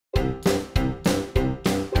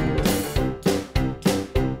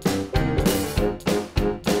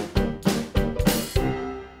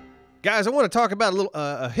Guys, I want to talk about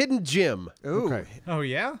a hidden gem. Ooh. Okay. Oh,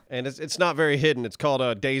 yeah? And it's not very hidden. It's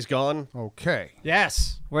called Days Gone. Okay.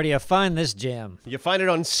 Yes. Where do you find this gem? You find it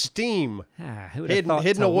on Steam. Who'd have thought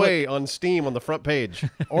Hidden to away look? on Steam on the front page.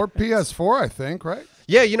 Or PS4, I think, right?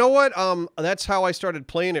 Yeah, you know what? That's how I started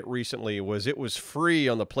playing it recently. It was free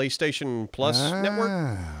on the PlayStation Plus network.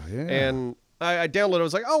 Yeah. And I downloaded it. I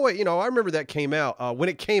was like, oh, wait, I remember that came out. When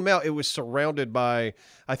it came out, it was surrounded by,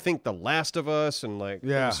 I think, The Last of Us and, it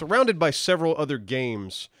was surrounded by several other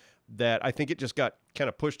games that I think it just got kind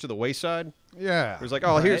of pushed to the wayside. Yeah. It was like,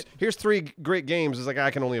 oh, here's 3 great games. It's like,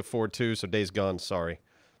 I can only afford 2, so Days Gone, sorry.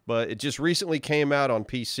 But it just recently came out on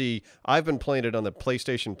PC. I've been playing it on the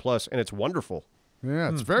PlayStation Plus, and it's wonderful.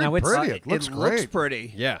 Yeah, it's very Now, pretty. It looks great. Looks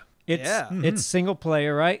pretty. Yeah. It's single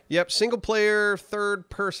player, right? Yep, single-player,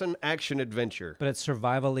 third-person action adventure. But it's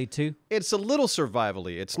survivally too. It's a little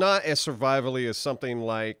survivally. It's not as survivally as something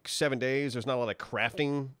like 7 Days. There's not a lot of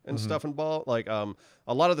crafting and stuff involved.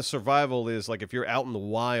 A lot of the survival is if you're out in the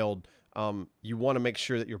wild, you want to make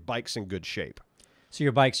sure that your bike's in good shape. So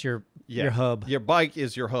your bike's your hub. Your bike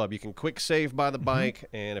is your hub. You can quick save by the bike,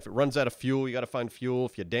 and if it runs out of fuel, you got to find fuel.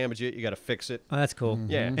 If you damage it, you got to fix it. Oh, that's cool.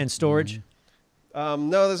 Yeah. And storage.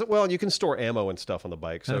 No, you can store ammo and stuff on the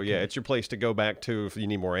bike. So, Okay. yeah, it's your place to go back to if you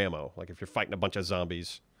need more ammo, like if you're fighting a bunch of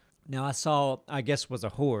zombies. Now I saw, I guess, was a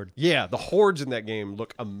horde, Yeah, the hordes in that game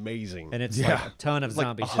look amazing. and it's like a ton of It's like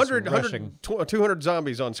zombies 100, just rushing. 200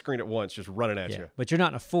 zombies on screen at once just running at Yeah, you. but you're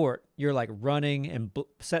not in a fort. You're like running and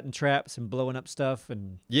setting traps and blowing up stuff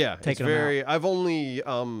and Yeah, it's taking them very. I've only,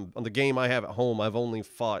 on the game I have at home, I've only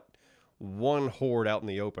fought one horde out in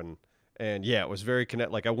the open. And yeah, it was very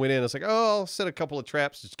I went in, it's like, oh, I'll set a couple of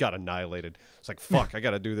traps. Just got annihilated. It's like, fuck, I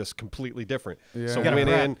got to do this completely different. Yeah. So You went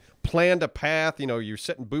in, planned a path. You're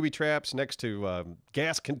setting booby traps next to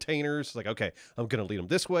gas containers. It's like, okay, I'm going to lead them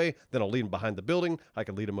this way. Then I'll lead them behind the building. I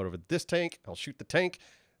can lead them over this tank. I'll shoot the tank.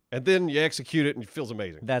 And then you execute it, and it feels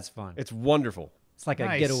amazing. That's fun. It's wonderful. It's like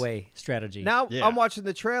a getaway strategy. Now, Yeah. I'm watching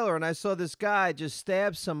the trailer, and I saw this guy just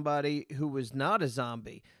stab somebody who was not a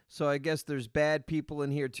zombie. So I guess there's bad people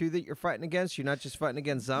in here, too, that you're fighting against? You're not just fighting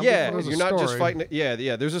against zombies? Yeah, There's a you're not just story. fighting.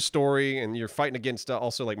 Yeah. There's a story, and you're fighting against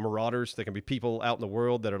also marauders. There can be people out in the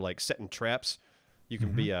world that are setting traps. You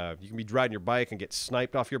can be riding your bike and get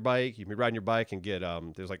sniped off your bike. You can be riding your bike and get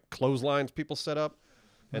there's clotheslines people set up,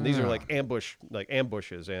 and these are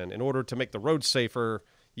ambushes. And in order to make the roads safer,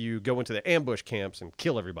 you go into the ambush camps and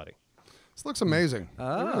kill everybody. This looks amazing.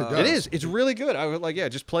 Oh. It really does. It is. It's really good. I was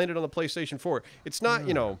just playing it on the PlayStation 4. It's not,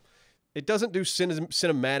 it doesn't do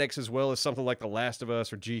cinematics as well as something like The Last of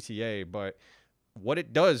Us or GTA, but what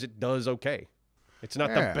it does okay. It's not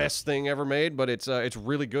the best thing ever made, but it's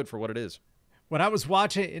really good for what it is. When I was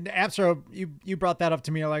watching, after you brought that up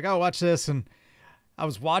to me, like, oh, watch this, and I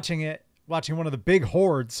was watching one of the big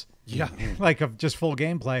hordes, of just full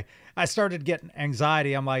gameplay. I started getting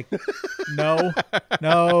anxiety. I'm like, no,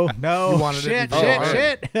 You wanted it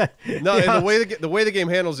to shit. No, and the way the game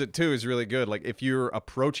handles it too is really good. Like if you're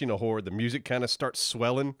approaching a horde, the music kind of starts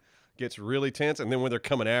swelling, gets really tense, and then when they're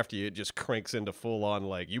coming after you, it just cranks into full on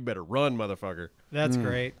you better run, motherfucker. That's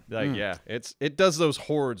great. Yeah, it does those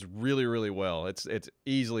hordes really, really well. It's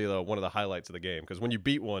easily one of the highlights of the game because when you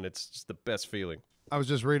beat one, it's just the best feeling. I was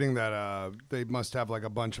just reading that they must have a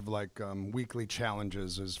bunch of weekly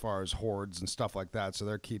challenges as far as hordes and stuff like that. So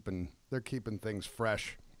they're keeping things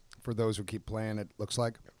fresh for those who keep playing. It looks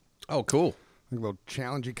like Oh, cool. little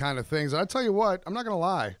challengey kind of things. And I tell you what, I'm not gonna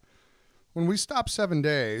lie. When we stop 7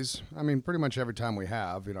 days, I mean, pretty much every time we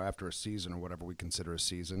have, after a season or whatever we consider a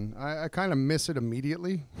season, I kind of miss it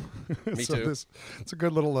immediately. Me so too. It's a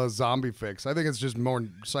good little zombie fix. I think it's just more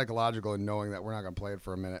psychological in knowing that we're not gonna play it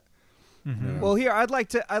for a minute. Well, here I'd like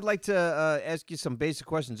to ask you some basic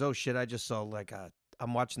questions. Oh shit! I just saw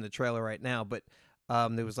I'm watching the trailer right now, but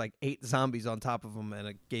there was 8 zombies on top of them, and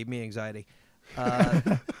it gave me anxiety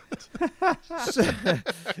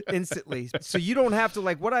instantly. So you don't have to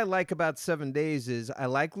what I like about 7 Days is I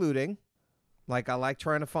like looting. I like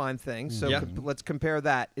trying to find things. So let's compare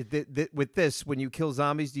that. With this, when you kill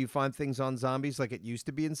zombies, do you find things on zombies like it used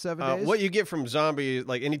to be in 7 Days? What you get from zombies,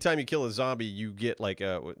 anytime you kill a zombie, you get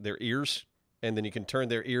their ears, and then you can turn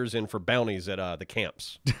their ears in for bounties at the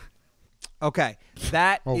camps. Okay,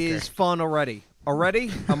 that is fun already. I'm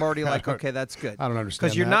already okay, that's good. I don't understand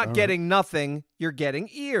because you're that. not getting nothing. You're getting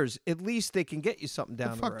ears. At least they can get you something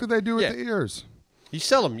down What the the fuck road. do they do with Yeah. the ears? You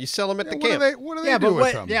sell them. You sell them at the What do camp. they do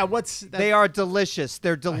with them? what's that? They are delicious.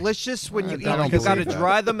 They're delicious when you eat don't them. You got to believe that.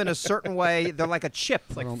 dry them in a certain way. They're like a chip.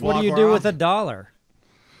 like what do you do with $1?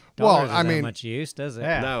 Colors I isn't mean- much use, does it?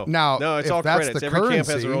 Yeah. No, Now, no, it's if all that's credits. the Every camp has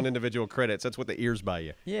currency- their own individual credits. That's what the ears buy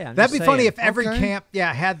you. Yeah, I'm That'd just be funny saying. if every Okay. camp,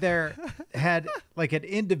 had like an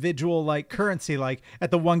individual like currency. Like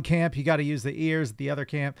at the one camp, you got to use the ears. At the other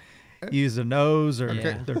camp, you use the nose or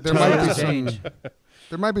Okay. their There might be toes. some.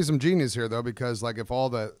 There might be some genius here though, because like if all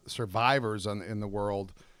the survivors in the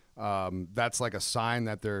world, that's like a sign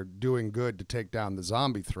that they're doing good to take down the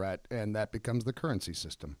zombie threat, and that becomes the currency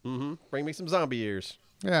system. Mm-hmm. Bring me some zombie ears.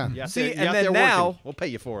 Yeah. You out See, there- you and out then there now- working. We'll pay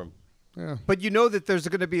you for them. Yeah. But you know that there's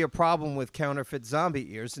going to be a problem with counterfeit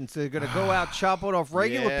zombie ears, and so they're going to go out chopping off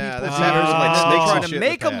regular Yeah, people's that's ears, happened with, like, and snakes and trying shit to in the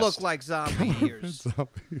make them past. look like zombie ears.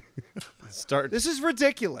 Start. This is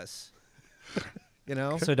ridiculous. You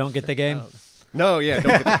know? So don't get the game. No, yeah,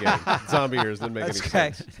 don't get the game. Zombie ears didn't make any Okay.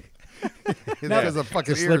 sense. That is a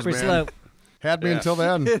fucking It's a ears, slippery man. slope. Had me Yeah. until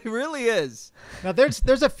then. It really is. Now there's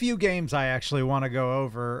a few games I actually want to go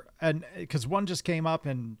over, and because one just came up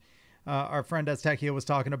and our friend Aztecia was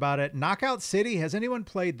talking about it. Knockout City. Has anyone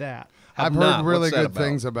played that? I've not. heard really What's that good about?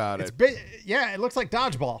 things about It's it. yeah, it looks like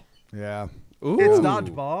dodgeball. Yeah. It's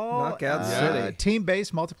dodgeball. Knockout City.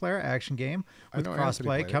 Team-based multiplayer action game I with know Anthony crossplay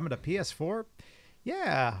played it. coming to PS4.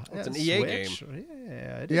 Yeah, It's an EA Switch. game.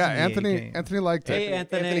 Yeah, it is Yeah, an EA Anthony. game. Anthony liked it. Hey,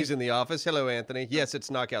 Anthony. Anthony's in the office. Hello, Anthony. Yes,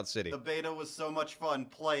 it's Knockout City. The beta was so much fun.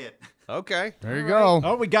 Play it. Okay. There you go.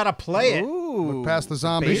 Oh, we gotta play it. Ooh. Past the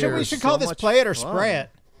zombie We ears. should call so this much play it or fun. spray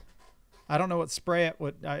it. I don't know what spray it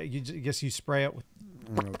would. Guess you spray it with.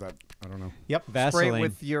 I don't know what that. I don't know. Yep. Spray Vaseline. it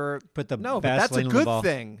with your. Put the No, but that's a Vaseline on the good ball.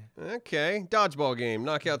 thing. Okay. Dodgeball game.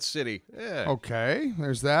 Knockout City. Yeah. Okay,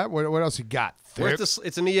 there's that. What else you got? Where's the?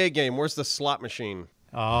 It's an EA game. Where's the slot machine?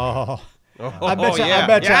 Oh. Oh, I bet you- I yeah.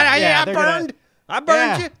 bet you- Yeah, yeah, I they're gonna- burned. I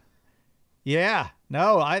burned Yeah. you. Yeah.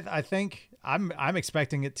 No, I think I'm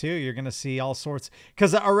expecting it too. You're gonna see all sorts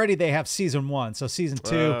because already they have season 1, so season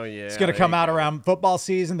 2 Oh, yeah, it's gonna there come you out go. around football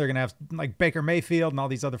season. They're gonna have like Baker Mayfield and all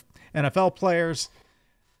these other NFL players.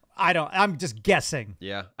 I'm just guessing.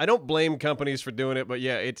 Yeah, I don't blame companies for doing it, but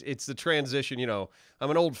yeah, it's the transition. You know,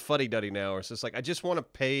 I'm an old fuddy-duddy now. It's just like I just want to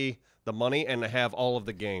pay the money and have all of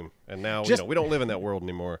the game. And now Just- we don't live in that world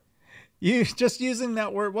anymore. You just using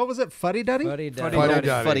that word. What was it? Fuddy duddy. Fuddy-duddy. Fuddy-duddy.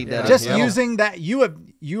 Fuddy-duddy. Just Yeah. using that.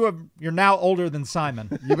 You're now older than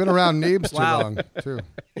Simon. You've been around Neebs Wow. too long, too.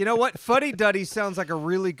 You know what? Fuddy Duddy sounds like a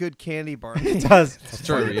really good candy bar. It does. It's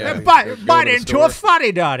true. Yeah. Bite Go to the into store. a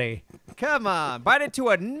fuddy duddy. Come on, bite into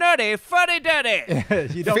a nutty Fuddy Duddy.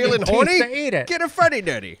 You don't Feeling get teeth horny? to eat it. Get a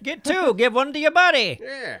fuddy-duddy. Get two. Give one to your buddy.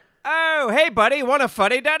 Yeah. Oh, hey, buddy, want a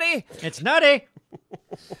Fuddy Duddy? It's nutty.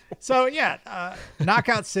 So yeah,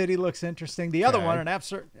 Knockout City looks interesting. The other one, an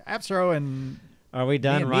Absro and Are we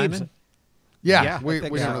done and rhyming? Neebs. Yeah, Yeah, we I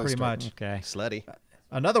think we so, didn't really pretty start. much. Okay. Slutty.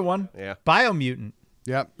 Another one, Yeah. Biomutant.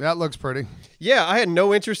 Yep, that looks pretty. Yeah, I had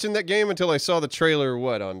no interest in that game until I saw the trailer.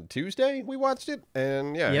 On Tuesday we watched it,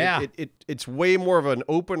 and Yeah. it's way more of an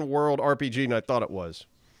open world RPG than I thought it was.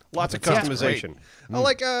 Lots of That's customization. I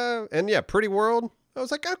like and yeah, pretty world. I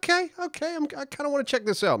was like, okay, I kind of want to check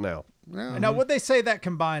this out now. Yeah. Now, would they say that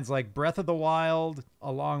combines like Breath of the Wild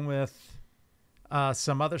along with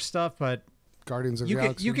some other stuff? But Guardians of the you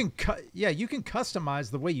Galaxy. you can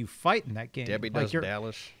customize the way you fight in that game. Debbie like does your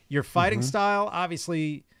Dallas. your fighting style.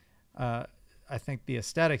 Obviously, I think the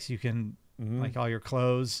aesthetics you can like all your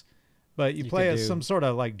clothes, but you play could as do some sort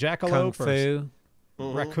of like Kung jackalope or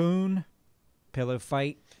fu. raccoon. Pillow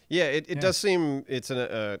fight. Yeah, it does seem it's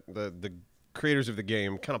the creators of the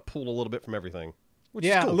game kind of pulled a little bit from everything. Which is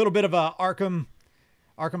Yeah, cool. a little bit of a Arkham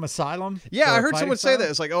Asylum. Yeah, for I heard fighting someone say style. that.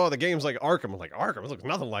 It's like, oh, the game's like Arkham. I'm like, Arkham? It looks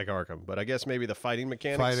nothing like Arkham. But I guess maybe the fighting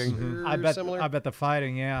mechanics Fighting. are similar. I bet the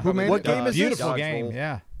fighting. Yeah. Who made What it? game is this? Beautiful game. Dodgeball.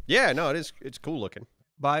 Yeah. Yeah, no, it's cool looking.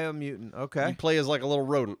 Biomutant. Okay. You play as like a little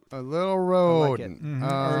rodent. A little like it. rodent.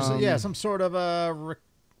 Or so- some sort of a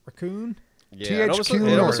raccoon. Yeah, it almost, THQ it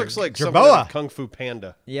almost Nordic. looks like Jerboa. something out of Kung Fu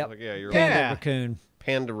Panda. Yep. Like, yeah, you're Panda Yeah. raccoon.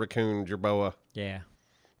 Panda raccoon jerboa. Yeah.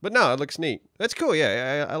 But no, it looks neat. That's cool.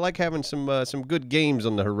 Yeah, I like having some good games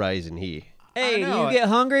on the horizon here. Hey, do know. you get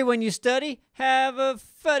hungry when you study? Have a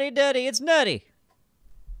fuddy-duddy. It's nutty.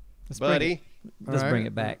 Buddy. Let's All bring right.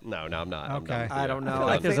 it back. No, I'm not. Okay. I'm done. I don't know. feel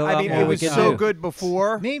like there's a I lot mean, more it we was can so do. good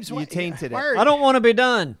before. Neebs, you why- tainted why it. are- I don't want to be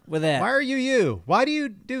done with that. Why are you? Why do you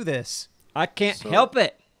do this? I can't help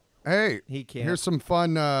it. Hey, He can't. here's some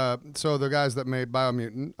fun. So the guys that made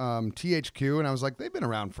Biomutant, THQ, and I was like, they've been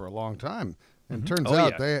around for a long time. And it turns Oh,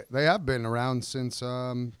 out yeah. they have been around since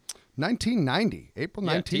 1990, April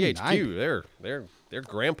Yeah, 1990. THQ. They're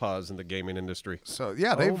grandpas in the gaming industry. So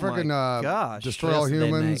yeah, they Oh my freaking gosh. Destroy What All else did they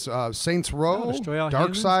Humans, Saints Row, Destroy All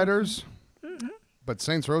Humans? Darksiders. But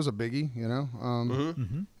Saints Row's a biggie, you know.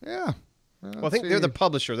 Yeah. Well, I think they're the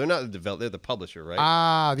publisher. They're not the developer. They're the publisher, right?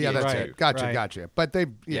 Ah, yeah, that's right, it. Gotcha, right. gotcha. But they,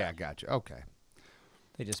 gotcha. Okay.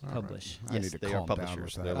 They just publish. I need to they are calm down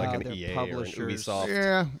publishers. with They're that. like an They're EA publishers. or an Ubisoft.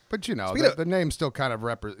 Yeah, but the name still kind of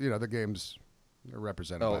the game's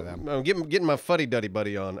represented by them. I'm getting my fuddy-duddy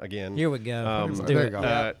buddy on again. Here we go. Let's do there you it.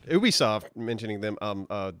 go. Ubisoft, mentioning them,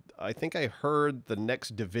 I think I heard the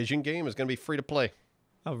next Division game is going to be free to play.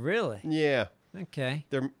 Oh, really? Yeah. Okay.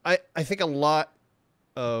 I think a lot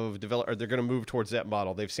of developers, they're going to move towards that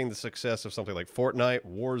model. They've seen the success of something like Fortnite,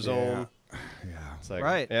 Warzone. Yeah. It's like,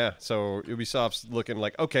 Right. Yeah. So Ubisoft's looking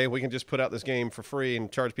like, okay, we can just put out this game for free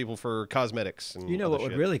and charge people for cosmetics. And You know other what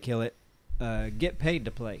would shit. really kill it? Get paid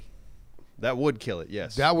to play. That would kill it,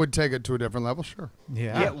 yes. That would take it to a different level, sure.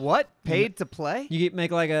 Yeah. Get what? Paid to play? You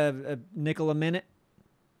make like a nickel a minute.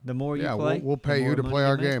 The more you Yeah, play, we'll the pay you more to money play you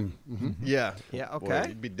our make. game. Yeah. Yeah, Boy, okay.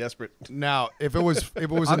 you'd be desperate. Now, if it was I'll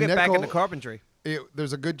a get back nickel, into carpentry.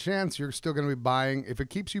 there's a good chance you're still going to be buying. If it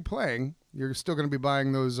keeps you playing, you're still going to be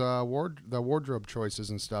buying those the wardrobe choices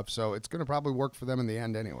and stuff. So it's going to probably work for them in the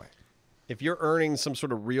end anyway. If you're earning some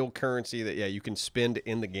sort of real currency that, you can spend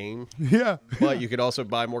in the game, Yeah. but you could also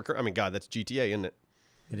buy more God, that's GTA, isn't it?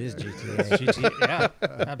 It is GTA. Yeah,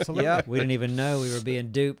 absolutely. Yeah. We didn't even know we were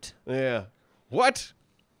being duped. Yeah. What?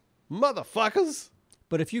 Motherfuckers?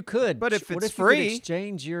 But if you could, But if what it's if you could free-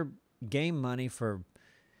 exchange your game money for?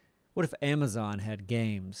 What if Amazon had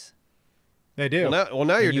games? They do. Well,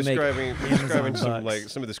 now you're you make describing Amazon some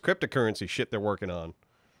bucks. some of this cryptocurrency shit they're working on.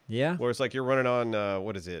 Yeah. Where it's like you're running on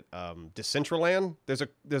what is it? Decentraland. There's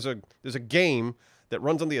a game that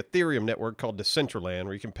runs on the Ethereum network called Decentraland,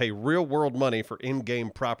 where you can pay real world money for in-game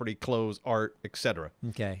property, clothes, art, etc.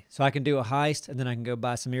 Okay, so I can do a heist and then I can go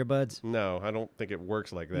buy some earbuds. No, I don't think it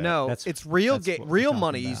works like that. No, That's- it's real that's what we're real talking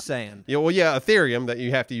money, about. he's saying. Yeah, well, yeah, Ethereum that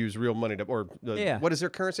you have to use real money to, or Yeah. what is their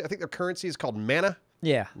currency? I think their currency is called mana.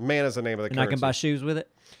 Yeah, Mana's the name of the and currency. I can buy shoes with it,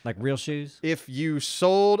 like real shoes. If you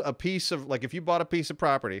sold a piece of, if you bought a piece of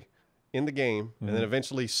property in the game and then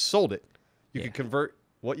eventually sold it, you could convert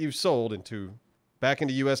what you sold back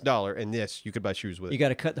into US dollar, and yes, you could buy shoes with You it. got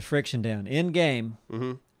to cut the friction down. In game,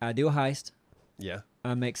 I do a heist. Yeah.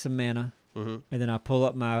 I make some mana, and then I pull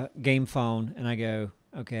up my game phone and I go,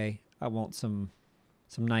 okay, I want some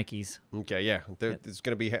Nikes. Okay, yeah. There's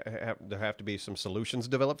going to be there have to be some solutions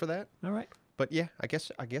developed for that. All right. But yeah, I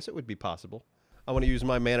guess it would be possible. I want to use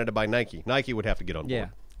my mana to buy Nike. Nike would have to get on board. Yeah,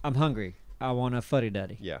 I'm hungry. I want a fuddy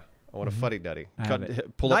duddy. Yeah. I want a fuddy duddy. I have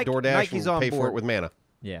it. Pull up Nike- DoorDash Nike's and on pay for board. it with mana.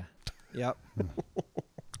 Yeah. Yep.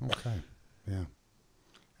 Okay. Yeah.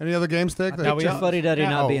 Any other games, Thick? Now we Picture are- fuddy duddy yeah.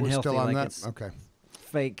 not being we're healthy, still on like that? it's Okay.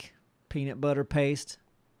 fake peanut butter paste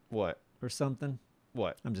What? or something.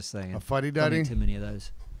 What? I'm just saying. A fuddy Don't duddy? need too many of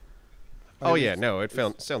those. Oh yeah, no, it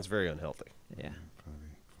sounds very unhealthy. Yeah.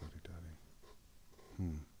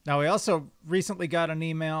 Now, we also recently got an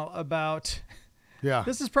email about, Yeah.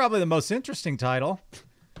 this is probably the most interesting title,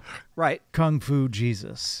 Right. Kung Fu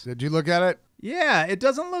Jesus. Did you look at it? Yeah, it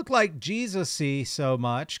doesn't look like Jesus-y so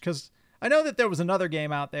much, because I know that there was another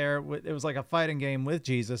game out there. It was like a fighting game with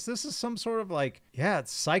Jesus. This is some sort of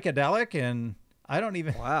it's psychedelic, and I don't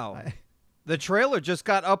even... Wow. The trailer just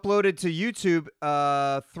got uploaded to YouTube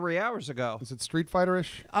 3 hours ago. Is it Street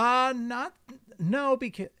Fighter-ish? No,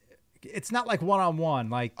 because it's not like one-on-one.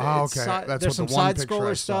 Like, Oh, it's okay. That's there's what some the one side picture I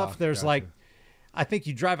scroller saw. stuff. There's Gotcha. I think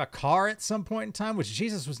you drive a car at some point in time, which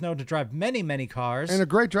Jesus was known to drive many, many cars. And a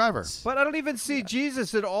great driver. But I don't even see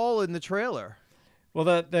Jesus at all in the trailer. Well,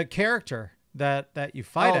 the character that you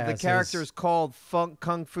fight as the character is called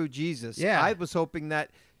Kung Fu Jesus. Yeah. I was hoping that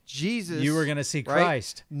Jesus, You were gonna see right,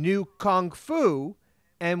 Christ. knew Kung Fu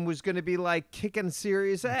and was going to be like kicking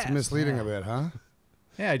serious ass. It's misleading a bit, huh?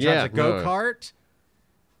 Yeah, he drives a no. go-kart.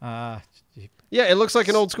 Yeah, it looks like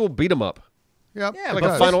an old school beat 'em up. Yep. Yeah, Like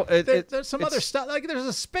but a final. there's some other stuff. Like there's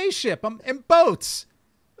a spaceship and boats.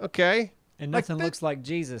 Okay. And Like nothing that- looks like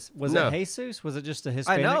Jesus. Was No. it Jesus? Was it just a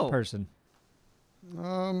Hispanic know. person?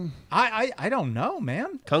 I don't know,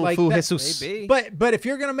 man. Kung Like Fu that- Jesus. Maybe. But if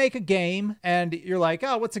you're gonna make a game and you're like,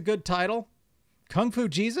 oh, what's a good title? Kung Fu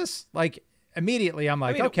Jesus? Like immediately, I'm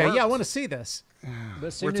like, mean, it okay, yeah, I works. want to see this. But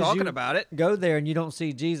as We're soon as talking you about it. go there and you don't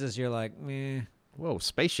see Jesus, you're like, meh. Whoa,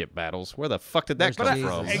 spaceship battles. Where the fuck did that Where's come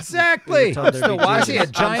Jesus? from? Exactly. We were told there'd be I see a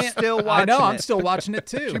Jesus. giant. I'm still I know. watching I'm it. still watching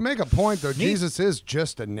it You too. make a point, though. Jesus is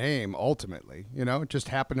just a name, ultimately. It just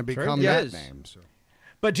happened to become He that is. name. So.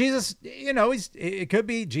 But Jesus, it could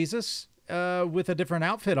be Jesus with a different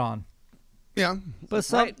outfit on. Yeah. But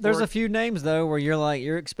there's Or- a few names though where you're like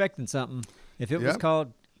you're expecting something. If it was Yep.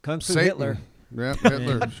 called Kung Fu Satan. Hitler, Yeah,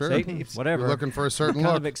 Hitler, and sure. Satan, whatever, You're looking for a certain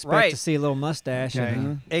kind of look. expect Right. to see a little mustache. Okay.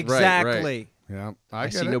 And, Exactly. Yeah, I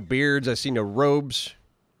get see it. no beards. I see no robes.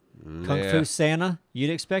 Kung Fu Santa, you'd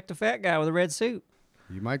expect a fat guy with a red suit.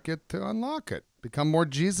 You might get to unlock it. Become more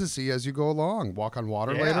Jesus-y as you go along. Walk on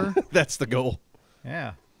water later. That's the goal.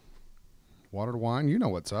 Yeah. Water to wine. You know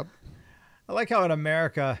what's up. I like how in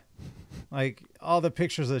America, like all the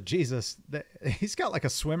pictures of Jesus, he's got like a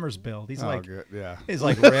swimmer's build. He's like, good. Yeah. he's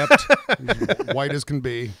like ripped. He's white as can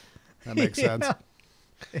be. That makes sense.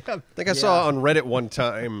 Yeah. I think I saw on Reddit one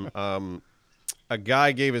time a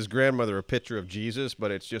guy gave his grandmother a picture of Jesus,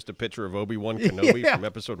 but it's just a picture of Obi-Wan Kenobi from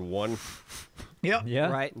episode 1. Yep. Yeah.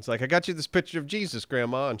 Right. It's like, I got you this picture of Jesus,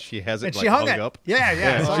 Grandma, and she has it And like she hung hung it. up. Yeah,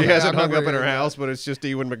 yeah. She has it hung up in remember her that. house, but it's just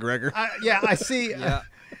Ewan McGregor. I see.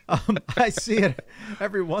 I see it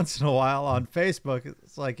every once in a while on Facebook.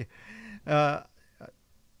 It's like,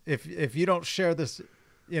 if you don't share this,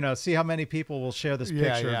 see how many people will share this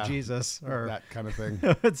picture of Jesus or That kind of thing.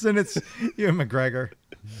 it's Ewan McGregor.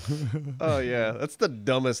 Oh, yeah. That's the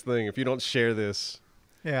dumbest thing. If you don't share this,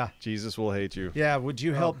 Yeah. Jesus will hate you. Yeah. Would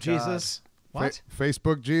you help God. Jesus? What?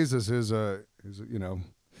 Facebook Jesus is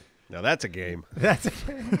Now that's a game. That's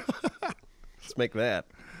Let's make that.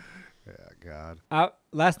 Yeah, God.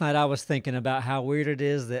 Last night I was thinking about how weird it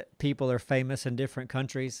is that people are famous in different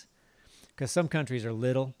countries, because some countries are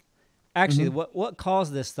little. Actually, what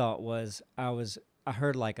caused this thought was I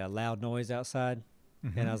heard like a loud noise outside,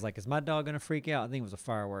 and I was like, "Is my dog gonna freak out?" I think it was a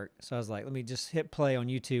firework. So I was like, "Let me just hit play on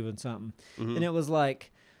YouTube and something," and it was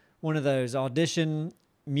like one of those audition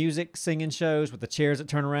music singing shows with the chairs that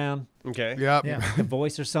turn around, Okay. Yep. Yeah. The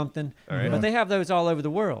Voice or something. right. But they have those all over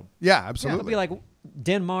the world. Yeah, It'll absolutely. be like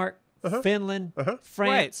Denmark, France. Finland,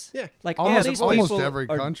 France. Yeah. Like all almost these almost people every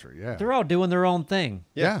are- country. Yeah. They're all doing their own thing,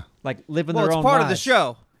 Yeah. like living Well, their it's own part of the lives.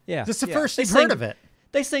 show. Yeah, this is the Yeah. first They you've heard sing- of it.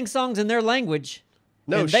 they sing songs in their language.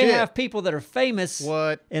 No and shit. They have people that are famous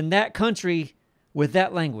What? in that country with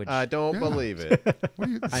that language. I don't believe it. What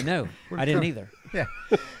do you, I know. I didn't either. Yeah.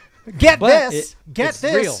 Get But this. it- Get it's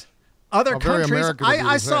this. real. Other very countries. American of you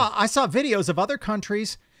I to say. saw videos of other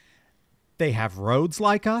countries. They have roads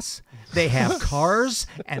like us. They have cars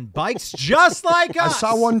and bikes just like I us.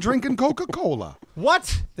 saw one drinking Coca-Cola,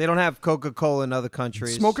 What? They don't have Coca-Cola in other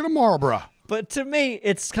countries. smoking a Marlboro. But to me,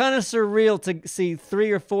 it's kind of surreal to see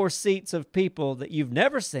 3 or 4 seats of people that you've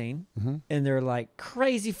never seen, and they're like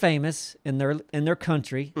crazy famous in their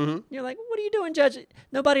country. You're like, what are you doing, Judge?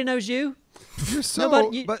 Nobody knows you. You're so,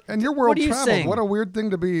 Nobody- and your what world do you traveled. sing? What a weird thing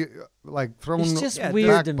to be like thrown It's just back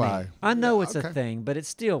weird to me. by. I know it's okay. a thing, but it's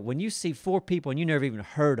still, when you see 4 people and you never even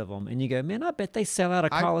heard of them, and you go, man, I bet they sell out a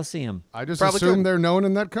Coliseum. I just Probably assume could. they're known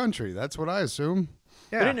in that country. That's what I assume.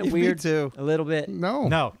 But isn't it Me weird too. a little bit? No,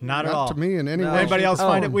 No, not at all. to me in any No. way. Anybody else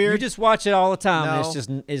find it weird? You just watch it all the time, and it's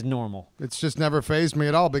No. just is normal. It's just never phased me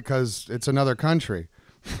at all because it's another country.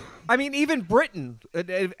 I mean, even Britain.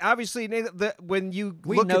 Obviously, when you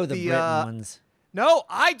We look know at the the Britain ones. No,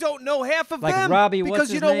 I don't know half of Like them. Robbie, because what's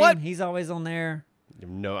his you know name? what? He's always on there.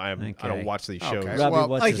 No, I Okay. don't watch these shows. Okay. Robbie, well,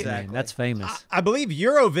 what's like- his name? That's famous. I believe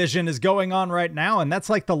Eurovision is going on right now, and that's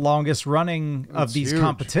like the longest running of It's these huge.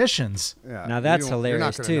 competitions. Yeah, Now that's you're not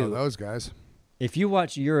hilarious, gonna know too. those guys. If you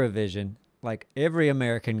watch Eurovision, like every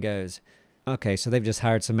American goes, okay, so they've just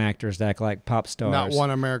hired some actors to act like pop stars. Not one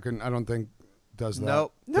American, I don't think, does that.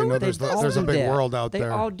 Nope. They know They there's all a do big that. world out they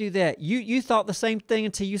there. all do that. You thought the same thing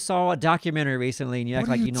until you saw a documentary recently, and you act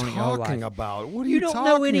What are like you you know it your whole talking life. about? What are You you don't talking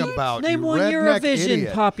know any. about? Name you one redneck Eurovision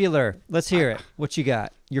idiot? popular. Let's hear it. What you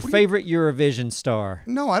got? Your favorite Eurovision star.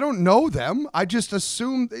 No, I don't know them. I just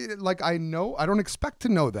assume, like I know. I don't expect to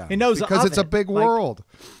know them. He knows because of it's a it. big Like- world.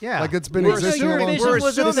 Yeah. Like it's been We're existing a long Eurovision time. We're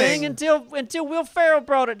was a assuming- thing until Will Ferrell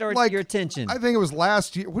brought it to Like, your attention. I think it was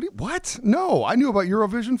last year. What? No, I knew about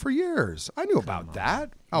Eurovision for years. I knew about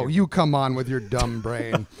that. Oh, you come on with your dumb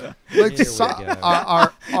brain. Like Here we go.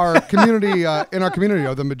 our community in our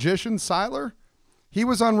community, the magician Siler, he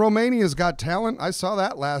was on Romania's Got Talent. I saw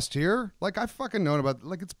that last year. Like I fucking known about.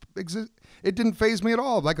 Like it didn't faze me at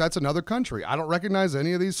all. Like that's another country. I don't recognize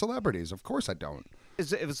any of these celebrities. Of course I don't.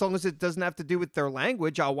 As long as it doesn't have to do with their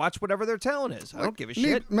language, I'll watch whatever their talent is. I don't give a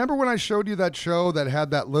shit. Remember when I showed you that show that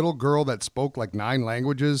had that little girl that spoke like 9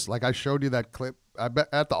 languages? Like I showed you that clip at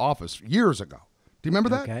the office years ago. Do you remember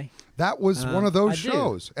that? Okay. That was one of those I do.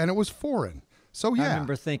 shows, and it was foreign. So yeah, I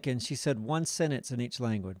remember thinking she said one sentence in each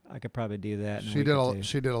language. I could probably do that. In a she week did or two.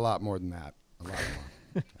 she did a lot more than that. A lot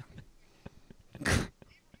more.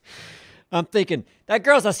 I'm thinking that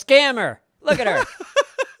girl's a scammer. Look at her.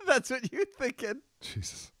 That's what you're thinking.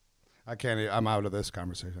 Jesus, I can't. I'm out of this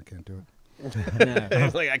conversation. I can't do it. No. I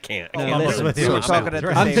was like, I can't. No, Almost listen, with you. So we're I'm talking out. at the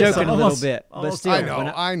I'm same joking time. a little Almost- bit, but almost still, I know,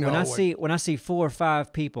 I know When I what- see 4 or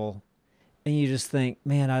 5 people, and you just think,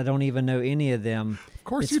 man, I don't even know any of them.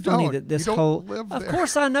 course it's you funny don't. that this You don't whole. live Of there.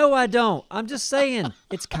 course I know I don't. I'm just saying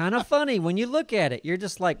it's kind of funny when you look at it. You're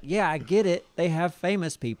just like, yeah, I get it. They have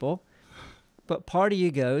famous people, but part of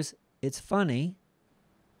you goes, it's funny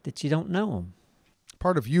that you don't know them.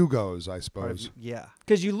 Part of you goes, I suppose. Yeah.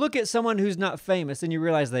 Because you look at someone who's not famous and you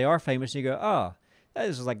realize they are famous, and you go, oh, that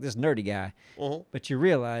is like this nerdy guy. But you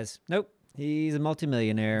realize, nope, he's a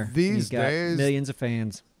multimillionaire. He's got millions of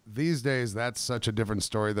fans. These days, that's such a different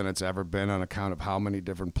story than it's ever been on account of how many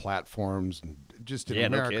different platforms, and just in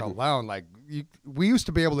America alone. Like we used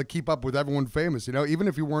to be able to keep up with everyone famous. You know, even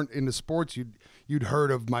if you weren't into sports, you'd heard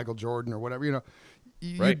of Michael Jordan or whatever. You know,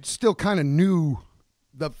 you still kind of knew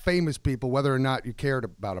the famous people, whether or not you cared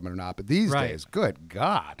about them or not. But these days, good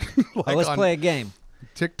God. Like well, let's play a game.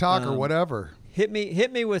 TikTok or whatever. Hit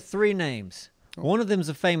me with 3 names. One of them's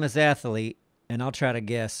a famous athlete, and I'll try to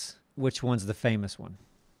guess which one's the famous one.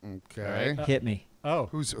 Okay. Hit me.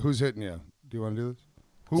 Who's hitting you? Do you want to do this?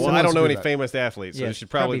 Well, I don't know any famous athletes, so it should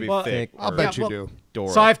probably be thick. I'll bet you do. Dora.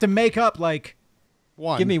 So I have to make up like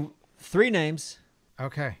one. Give me 3 names.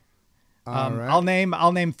 Okay. All right. I'll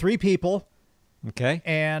name 3 people. Okay.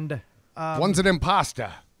 And one's an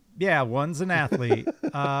imposter. Yeah, one's an athlete.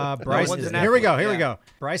 Bryson. Here we go.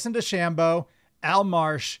 Bryson DeChambeau, Al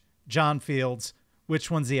Marsh, John Fields. Which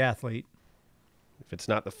one's the athlete? If it's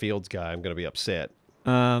not the Fields guy, I'm going to be upset.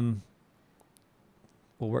 We'll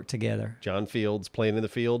work together. John Fields playing in the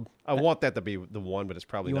field. I want that to be the one, but it's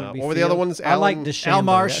probably not. What were Field? the other ones? I like DeChambeau. Al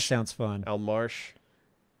Marsh. That sounds fun. Al Marsh.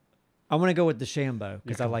 I want to go with DeChambeau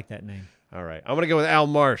because I like that name. All right. I'm going to go with Al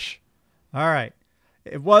Marsh. All right.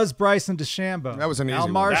 It was Bryson DeChambeau. That was an easy Al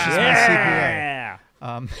one. Marsh is my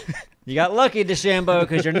CPA. You got lucky, DeChambeau,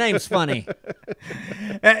 because your name's funny.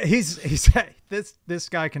 This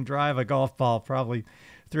guy can drive a golf ball probably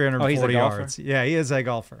 340 yards. Yeah, he is a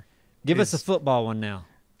golfer. Give us a football one now.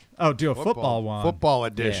 Oh, do a football one. Football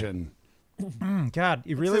edition. Yeah. God,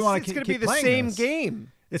 you really want to keep playing It's going to be the same this.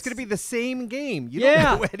 game. It's going to be the same game. You Yeah,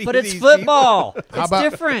 don't know any but of it's these football. How It's about-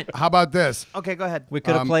 different. How about this? People. Okay, go ahead. We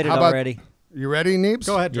could have played it how about- already. You ready, Neebs?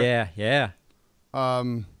 Go ahead. Drew. Yeah.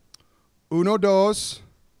 Uno, dos,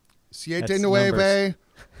 siete, That's nueve, numbers.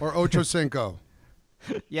 or ocho, cinco.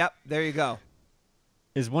 Yep, there you go.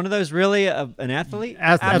 Is one of those really an athlete?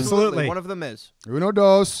 Absolutely. One of them is. Uno,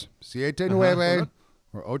 dos, siete, nueve,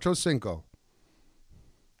 or ocho, cinco.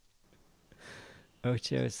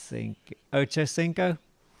 Ocho Cinco?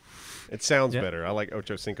 It sounds better. I like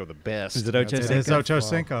Ocho Cinco the best. Is it Ocho It Cinco? is Ocho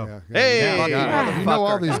Cinco. Yeah. Hey! Lucky You know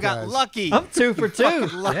all motherfucker. these You got guys. lucky. I'm 2 for 2.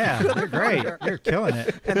 Yeah, you're great. You're killing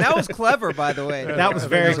it. And that was clever, by the way. That was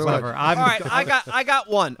very so clever. All right, I got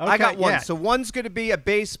one. I got one. yeah. So one's going to be a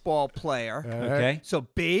baseball player. Okay. So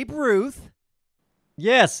Babe Ruth.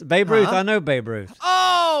 Yes, Babe Ruth. Uh-huh. I know Babe Ruth.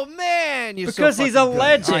 Oh man, you're Because so he's a fucking good.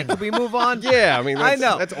 legend. All right, can we move on? Yeah, I mean, I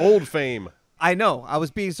know. that's old fame. I know. I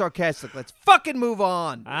was being sarcastic. Let's fucking move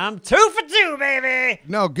on. I'm 2 for 2, baby.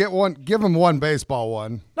 No, give him one baseball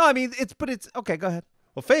one. No, I mean it's okay. Go ahead.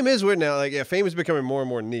 Well, fame is weird now. Like, yeah, fame is becoming more and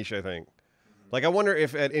more niche, I think. Like, I wonder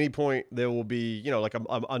if at any point there will be, like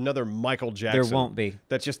another Michael Jackson. There won't be.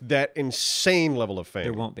 That's just that insane level of fame.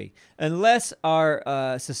 There won't be. Unless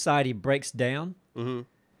our society breaks down. Mm-hmm.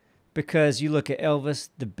 Because you look at Elvis,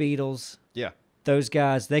 the Beatles, Yeah. those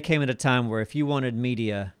guys, they came at a time where if you wanted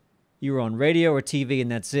media, you were on radio or TV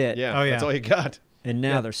and that's it. Yeah. Oh, yeah. That's all you got. And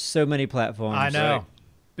now there's so many platforms. I know. Right.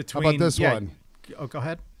 Between How about this one? Oh, go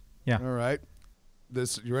ahead. Yeah. All right. You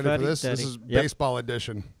ready for Fuddy this? This duddy. is Yep. baseball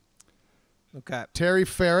edition. Okay. Terry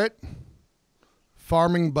Ferret,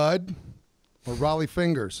 Farming Bud, or Raleigh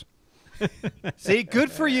Fingers. See,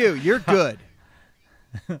 good for you. You're good.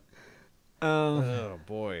 Oh,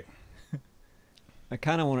 boy. I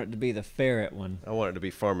kind of want it to be the ferret one. I want it to be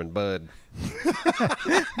Farmin' Bud.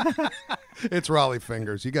 It's Raleigh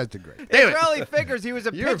Fingers. You guys did great. Damn it. Raleigh figures he was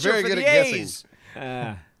a You're pitcher very for good the at guessing. A's.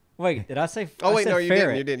 Wait, did I say? Oh, I wait, said no, you ferret.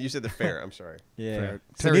 didn't. You didn't. You said the fair. I'm sorry. Yeah. Ferret.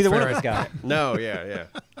 So Terry neither one of Ferret. us got it. No, yeah.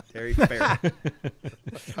 Terry Ferret.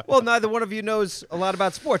 Well, neither one of you knows a lot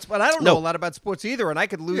about sports, but I don't know a lot about sports either, and I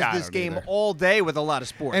could lose Yeah, I this don't game either. all day with a lot of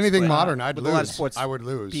sports. Anything but, modern, I'd with lose. a lot of sports I would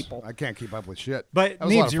lose. people. I can't keep up with shit. But That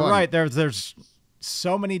was a lot Neebs, of you're fun. right. There's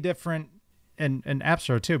so many different and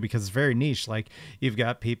Appstro too, because it's very niche. Like you've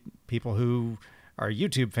got people who are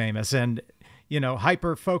YouTube famous and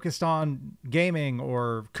hyper focused on gaming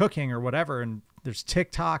or cooking or whatever, and there's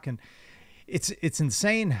TikTok, and it's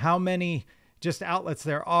insane how many just outlets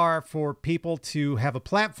there are for people to have a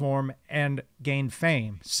platform and gain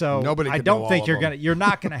fame. So Nobody I could don't know think all of them. you're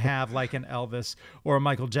not gonna have like an Elvis or a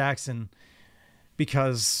Michael Jackson,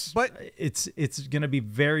 because it's going to be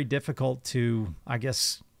very difficult to, I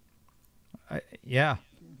guess, yeah.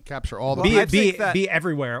 capture all the. Be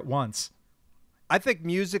everywhere at once. I think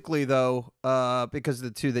musically, though, because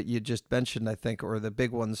the two that you just mentioned, I think, or the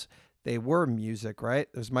big ones, they were music, right?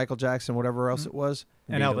 It was Michael Jackson, whatever else it was.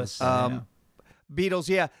 And Elvis. Beatles,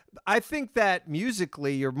 yeah. I think that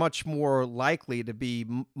musically, you're much more likely to be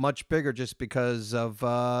much bigger just because of,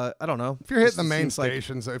 I don't know. If you're hitting the main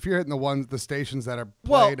stations, if you're hitting the stations that are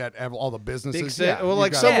played at all the businesses. Well,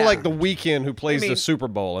 like someone like The Weeknd who plays the Super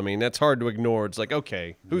Bowl. I mean, that's hard to ignore. It's like,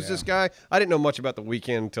 okay, who's this guy? I didn't know much about The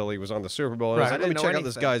Weeknd until he was on the Super Bowl. And I was like, let me check out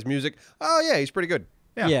this guy's music. Oh, yeah, he's pretty good.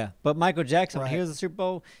 Yeah, but Michael Jackson, when he was the Super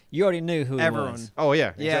Bowl, you already knew who he was. Oh,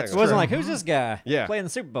 yeah. Yeah, exactly. It wasn't like, who's this guy Yeah. playing the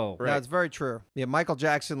Super Bowl? No, it's very true. Yeah, Michael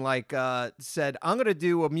Jackson said, I'm going to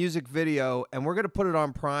do a music video and we're going to put it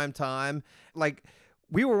on prime time. Like,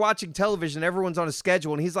 we were watching television, everyone's on a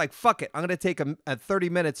schedule, and he's like, fuck it, I'm going to take a 30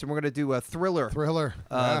 minutes and we're going to do a thriller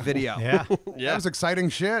video. Yeah. That was exciting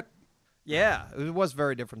shit. Yeah, it was a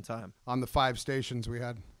very different time. On the 5 stations we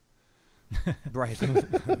had. Right.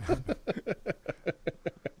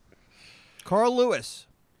 Carl Lewis.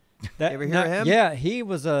 You ever hear of him? Yeah, he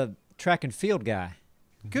was a track and field guy.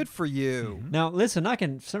 Good for you. Now, listen, I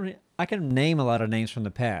can name a lot of names from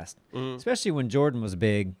the past, especially when Jordan was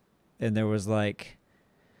big, and there was like,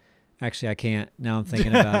 actually, I can't. Now I'm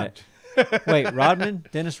thinking about it. Wait, Rodman,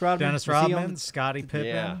 Dennis Rodman, Dennis Rodman, Scottie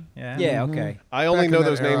Pippen. Yeah. Okay. I only Back know in that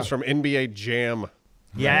those names era. from NBA Jam.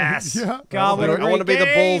 Yes. Yeah. God, what a I want to great be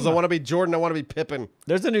the Bulls. game. I want to be Jordan. I want to be Pippen.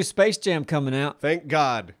 There's a new Space Jam coming out. Thank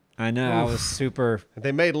God. I know. I was super.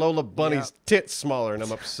 They made Lola Bunny's tits smaller, and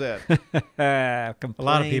I'm upset. A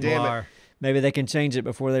lot of people Damn it. are. Maybe they can change it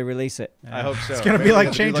before they release it. I hope so. It's going to be Maybe like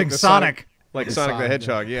they'll do changing the Sonic. Like Sonic the Sonic,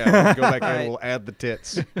 Hedgehog, yeah. We'll go back in and we'll add the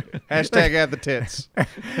tits. Hashtag add the tits.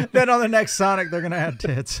 Then on the next Sonic, they're going to add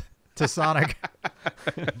tits to Sonic.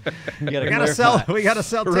 We We got to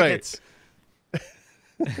sell Right. tickets.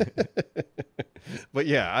 But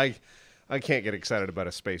yeah, I can't get excited about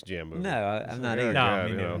a Space Jam movie. No, I'm not Oh, either. God,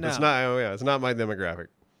 me you know, neither. It's not. Oh yeah, it's not my demographic.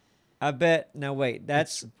 I bet. No, wait.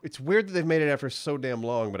 That's It's weird that they've made it after so damn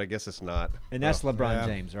long, but I guess it's not. and that's LeBron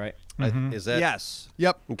James, right? Is that Yes.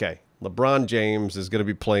 Yep. okay? LeBron James is going to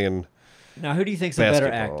be playing Now, who do you think's a better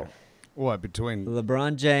basketball. actor, What between?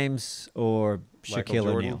 LeBron James or Michael Shaquille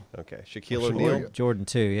Jordan? O'Neal? Okay, Shaquille O'Neal. Jordan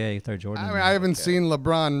too. Yeah, you throw Jordan. I in mean, there. I haven't seen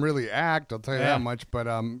LeBron really act. I'll tell you that much. But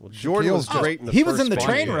Jordan was Shaquille's just- great in the He was first in the Space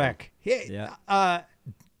train Jam. wreck. Yeah.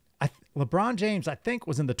 LeBron James, I think,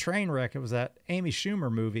 was in the train wreck. It was that Amy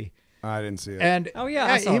Schumer movie. I didn't see it. And Oh, yeah,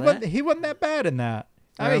 I saw that. he wasn't that bad in that.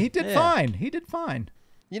 I mean, he did Yeah. fine. He did fine.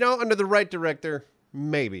 You know, under the right director,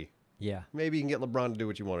 maybe Yeah. you can get LeBron to do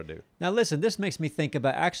what you want to do. Now listen, this makes me think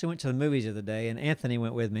about. I actually went to the movies the other day, and Anthony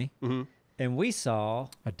went with me, and we saw.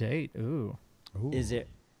 A date. Ooh. Is it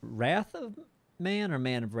Wrath of Man or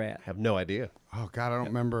Man of Wrath? I have no idea. Oh God, I don't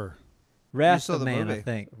remember. Wrath saw of the Man, I movie?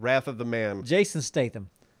 think. Wrath of the Man. Jason Statham.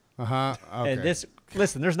 Okay. And this,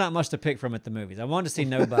 listen, there's not much to pick from at the movies. I wanted to see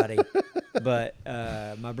Nobody, but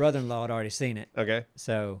my brother-in-law had already seen it. Okay.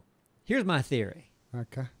 So here's my theory.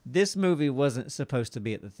 Okay. This movie wasn't supposed to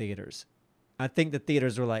be at the theaters. I think the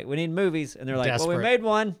theaters were like, we need movies. And they're like, well, we Desperate. made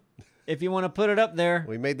one. If you want to put it up there.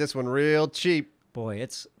 We made this one real cheap. Boy,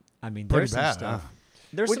 it's, I mean, Pretty there's some bad, stuff. huh?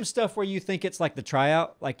 There's some stuff where you think it's like the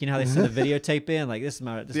tryout. Like, you know how they send the videotape in? Like, this is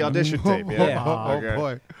my. This The is my- audition tape. Yeah. Yeah. Oh Okay.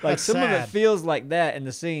 boy. Like, That's some of sad. it feels like that in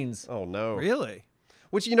the scenes. Oh no. Really?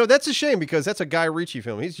 Which, you know, that's a shame because that's a Guy Ritchie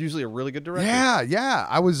film. He's usually a really good director. Yeah.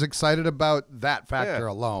 I was excited about that factor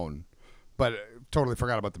Yeah. alone, but totally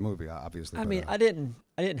forgot about the movie. Obviously. I but, mean, I didn't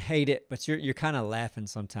hate it, but you're kind of laughing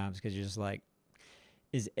sometimes because you're just like,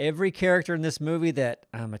 is every character in this movie that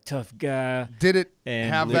I'm a tough guy did it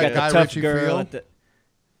and have we that got Guy the tough Ritchie girl feel? at the,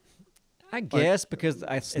 I guess because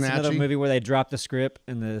it's another snatchy? movie where they drop the script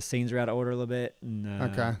and the scenes are out of order a little bit. And,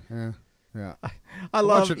 Okay. Yeah. I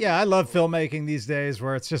love filmmaking these days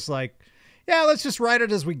where it's just like, yeah, let's just write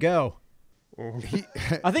it as we go.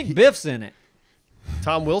 I think Biff's in it.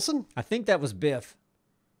 Tom Wilson? I think that was Biff.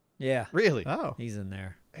 Yeah, Really? Oh. he's in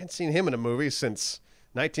there. I hadn't seen him in a movie since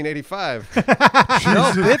 1985.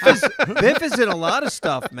 No, Biff is in a lot of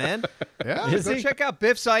stuff, man. Yeah. Is Go he? check out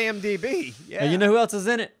Biff's IMDb. Yeah. You know who else is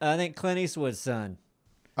in it? I think Clint Eastwood's son.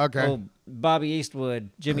 Okay. Oh, Bobby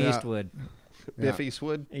Eastwood, Jimmy Yeah. Eastwood, Biff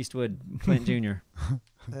Eastwood. Clint Jr.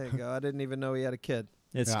 There you go. I didn't even know he had a kid.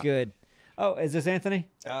 It's Yeah. good. Oh, is this Anthony?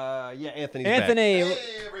 Yeah, Anthony's Anthony, Hey,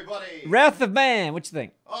 everybody. Wrath of Man. What you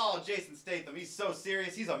think? Oh, Jason Statham. He's so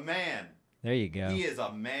serious. He's a man. There you go. He is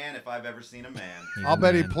a man if I've ever seen a man. I'll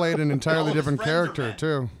bet he Oh, played an entirely All his different friends are character men.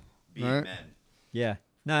 too. Be Right. men. Yeah.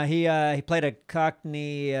 No, he played a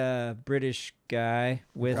Cockney British guy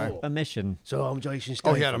with a mission. So I'm Jason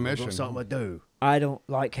Statham. Oh, he had a I've got mission. something to do. I don't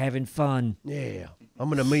like having fun Yeah, I'm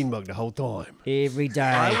gonna mean mug the whole time. every day.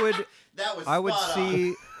 That was spot on.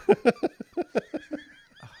 see.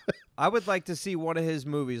 I would like to see one of his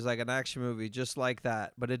movies, like an action movie, just like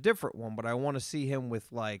that, but a different one. But I want to see him with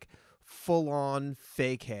like full-on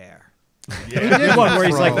fake hair. He did one where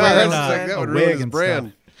he's like Bro. wearing that a would wig ruin his and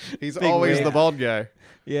brand. stuff. He's always wig. the bald guy.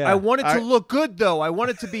 Yeah, I want it to look good, though. I want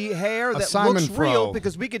it to be hair that Simon looks real Fro.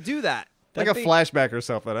 because we could do that. Like That'd a be- flashback or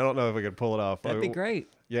something. I don't know if we could pull it off. that'd be great.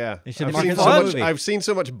 Yeah, They should I've have seen, made so a much, movie. I've seen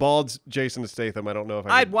so much bald Jason Statham. I don't know if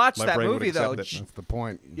I'd could- watch my that brain would movie, though. accept it. That's the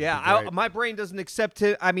point. Yeah, Great. my brain doesn't accept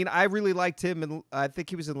him. I mean, I really liked him, and I think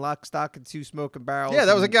he was in Lock, Stock, and Two Smoking Barrels. Yeah,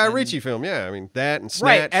 that was a and- Guy and- Ritchie film. Yeah, I mean that and Snatch.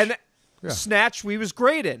 Right, and Yeah. Snatch we was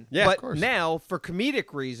great in. Yeah, but of course. now, for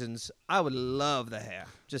comedic reasons, I would love the hair.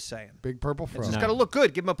 Just saying. Big purple fro. It's got to look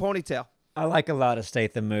good. Give him a ponytail. I like a lot of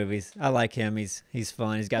Statham movies. I like him. He's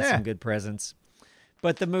fun. He's got some good presence.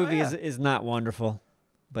 But the movie is not wonderful.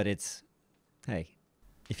 But it's, hey,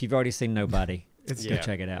 if you've already seen Nobody, go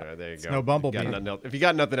check it out. There you go. no Bumblebee. Got nothing else- if you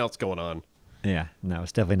got nothing else going on, Yeah, no,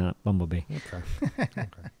 it's definitely not Bumblebee. Okay.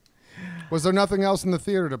 Was there nothing else in the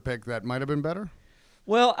theater to pick that might have been better?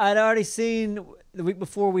 Well, I'd already seen the week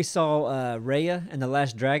before we saw Raya and the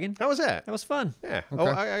Last Dragon. how was that? That was fun. Yeah. Oh,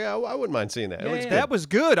 I wouldn't mind seeing that. It Yeah, looks yeah. good. That was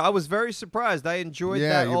good. I was very surprised. I enjoyed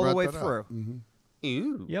that you all the brought way that up. through. Mhm.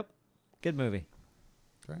 Ew. Yep, good movie.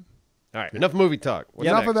 Okay. All right, enough movie talk. What's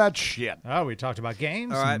Enough next? of that shit. Oh, we talked about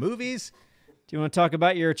games, All right. movies. Do you want to talk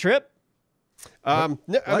about your trip? No,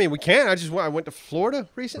 I mean, we can. I went to Florida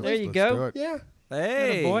recently. There you Let's go. do it. Yeah,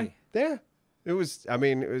 Hey. boy. yeah. It was. I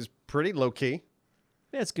mean, it was pretty low key.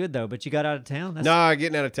 Yeah, it's good though. But you got out of town. That's Nah,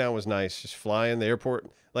 getting out of town was nice. Just flying the airport.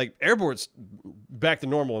 Like airport's back to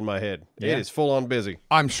normal in my head. Yeah. It is full on busy.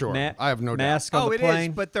 I'm sure. Ma- I have no doubt. mask on Oh, the it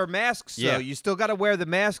plane. is, but they're masks, Yeah. so you still got to wear the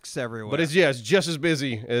masks everywhere. But it's just as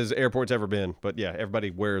busy as airport's ever been. But yeah,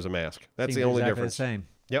 everybody wears a mask. That's Seems the only exactly difference. The same.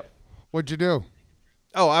 Yep. What'd you do?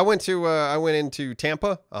 Oh, I went into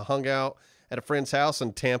Tampa. I hung out at a friend's house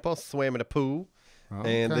in Tampa, swam in a pool.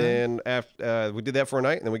 And Okay. then after we did that for a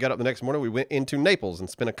night, and then we got up the next morning. We went into Naples and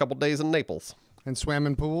spent a couple days in Naples. And swam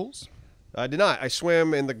in pools? I did not. I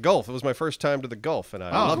swam in the Gulf. It was my first time to the Gulf, and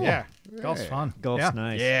I Oh, loved yeah. it. Golf's fun. Golf's yeah.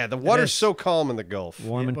 nice. Yeah, the water's is. so calm in the Gulf.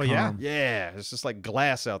 Warm and well, calm. yeah. Yeah, it's just like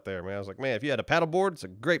glass out there, man. I was like, man, if you had a paddleboard, it's a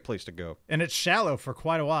great place to go. And it's shallow for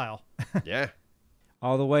quite a while. Yeah,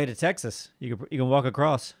 All the way to Texas. You can walk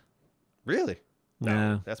across. really?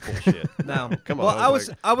 No. That's bullshit. no. Come on. Well, I was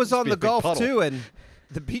like, I was must on be a the big Gulf puddle. too, and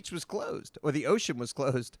the beach was closed or the ocean was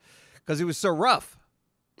closed because it was so rough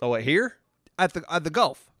Oh, what, here? at the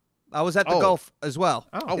Gulf. I was at the Oh. Gulf as well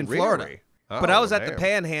Oh, in really? Florida, but I Oh, was at the damn.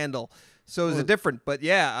 Panhandle, so it was a different. But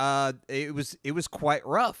yeah, it was quite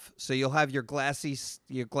rough. So you'll have your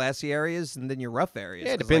glassy areas and then your rough areas.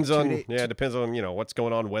 Yeah, it 'cause, depends like, on it depends on what's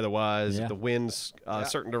going on weather-wise. Yeah. If the wind's a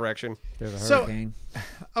certain direction. There's a So- hurricane.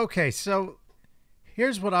 Okay, so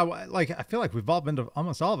here's what like. I feel like we've all been to,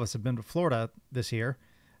 almost all of us have been to Florida this year.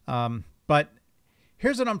 But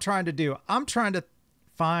here's what I'm trying to do. I'm trying to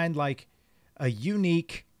find like a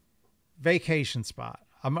unique vacation spot.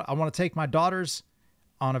 I want to take my daughters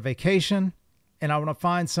on a vacation, and I want to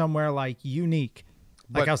find somewhere like unique.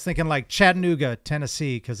 Like But- I was thinking like Chattanooga,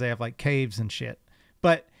 Tennessee, because they have like caves and shit.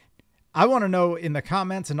 But I want to know in the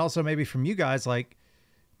comments and also maybe from you guys, like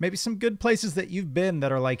maybe some good places that you've been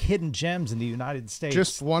that are like hidden gems in the United States.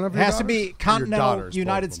 Just one of It your has to daughters? Or be your continental daughters, both of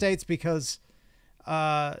United them? States because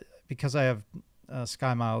I have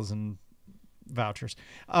Sky Miles and vouchers.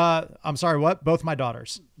 I'm sorry, what? Both my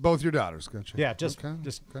daughters. Both your daughters, gotcha. Yeah, just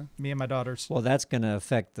Okay. me and my daughters. Well, that's going to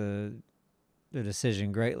affect the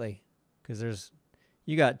decision greatly because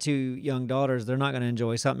you got two young daughters. They're not going to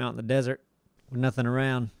enjoy something out in the desert with nothing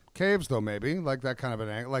around. Caves, though, maybe like that kind of an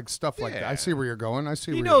angle, like stuff like that. I see where you're going. I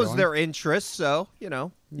see. He where knows you're going. their interests, so you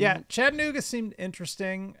know. Yeah, Chattanooga seemed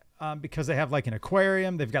interesting because they have like an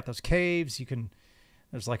aquarium. They've got those caves.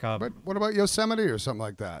 There's like a. But what about Yosemite or something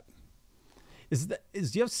like that?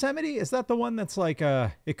 Is Yosemite? Is that the one that's like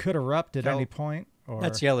it could erupt at any point? Or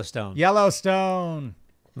That's Yellowstone. Yellowstone.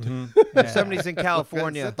 Yosemite's in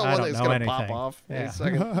California. Is that the I one don't that's know going to pop anything. off in Yeah. a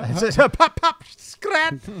second? It's a pop pop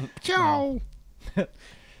scrat. Ciao.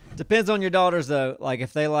 Depends on your daughters, though. Like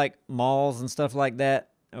if they like malls and stuff like that,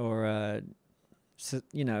 or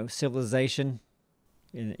civilization.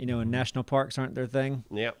 And national parks aren't their thing.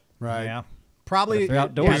 Yep. Right. Yeah, probably. They're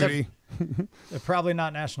outdoors. they're, Beauty. they're probably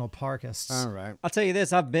not national parkists. All right. I'll tell you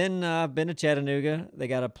this: I've been to Chattanooga. They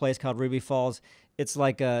got a place called Ruby Falls. It's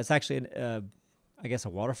like it's actually I guess, a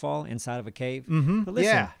waterfall inside of a cave. Mm-hmm. But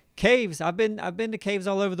listen, Yeah. caves. I've been to caves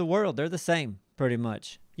all over the world. They're the same, pretty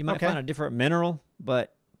much. You might find a different mineral,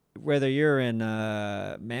 but whether you're in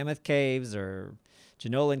Mammoth Caves or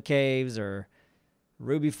Janolan Caves or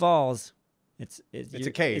Ruby Falls, it's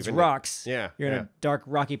a cave. It's isn't rocks. It? Yeah. You're in a dark,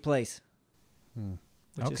 rocky place.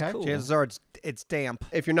 Which is cool. Chances are it's damp.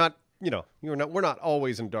 If you're not, we're not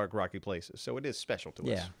always in dark, rocky places, so it is special to us.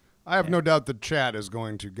 Yeah. I have no doubt the chat is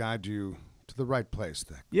going to guide you to the right place.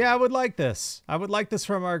 There. Yeah, I would like this. I would like this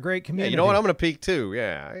from our great Yeah, community. you know what? I'm going to peek too.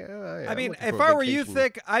 Yeah. I mean, I'm looking if for a I were you, vacation.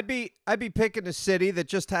 Thick, I'd be picking a city that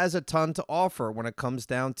just has a ton to offer when it comes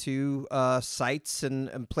down to sites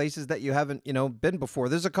and places that you haven't been before.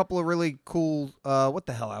 There's a couple of really cool. What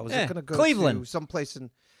the hell? I was going to go Cleveland. to someplace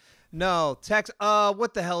in. No, Texas.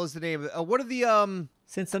 What the hell is the name of it? What are the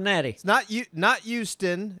Cincinnati. It's not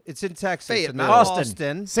Houston. It's in Texas. Fayetteville. Not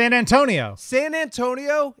Austin. San Antonio. San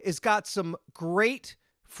Antonio has got some great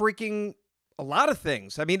freaking a lot of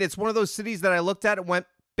things. I mean, it's one of those cities that I looked at and went,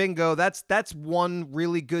 bingo, that's one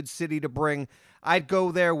really good city to bring. I'd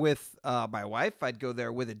go there with my wife, I'd go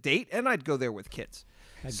there with a date, and I'd go there with kids.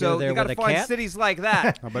 So you got to find cities like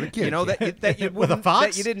that. How about a kid? That you With a wouldn't- fox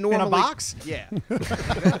that you didn't normally in a box. Yeah,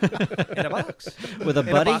 in a box With a In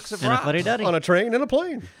a buddy box of and a rocks. fuddy-duddy. on a train and a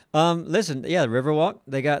plane. Listen, the Riverwalk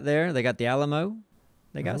they got there. They got the Alamo.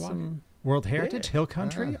 They got Riverwalk. some. World Heritage, Hill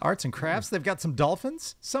Country, Arts and Crafts. They've got some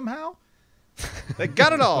dolphins somehow. They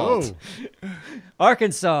got it all. Oh,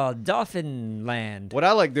 Arkansas, Dolphin Land. What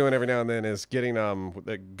I like doing every now and then is getting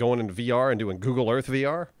going into VR and doing Google Earth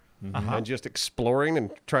VR and just exploring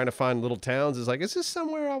and trying to find little towns. It's like, is this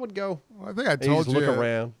somewhere I would go? Well, I think I And you told just you. look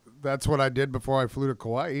around. That's what I did before I flew to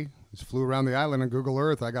Kauai. Just flew around the island on Google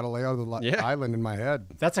Earth. I got a layout of the Yeah. island in my head.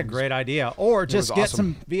 that's a great idea. Or just was get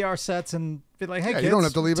awesome. some VR sets and be like, hey, Yeah, kids, you don't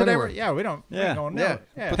have to leave today anywhere. we don't. we Yeah. ain't going Yeah. nowhere.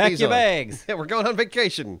 Yeah. Put Pack these your on. bags. Yeah, we're going on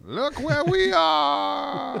vacation. Look where we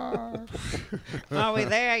are. Are we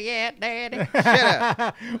there yet,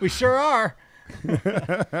 Daddy? We sure are.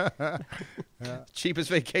 Cheapest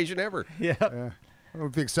vacation ever. Yeah.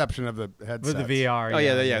 With the exception of the headsets. With the VR. Oh,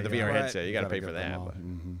 yeah, the VR Right. headset. You got to Gotta pay get for them that. all. But.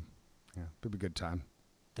 Yeah, it'll be a good time.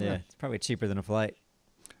 Yeah, it's probably cheaper than a flight.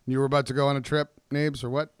 You were about to go on a trip, Neebs, or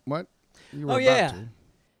what? What? You were Oh about yeah. to.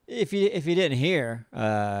 If you didn't hear,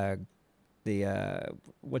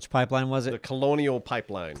 which pipeline was The it? Colonial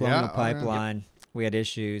Pipeline. Colonial Yeah, oh, yeah. Pipeline. We had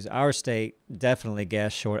issues. Our state definitely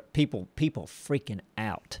gas short. People freaking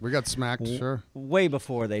out. We got smacked, sure. Way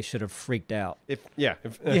before they should have freaked out. Yeah.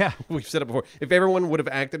 We've said it before. If everyone would have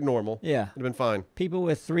acted normal, Yeah. it'd have been fine. People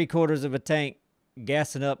with 3/4 of a tank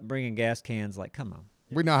gassing up, bringing gas cans. Like, come on.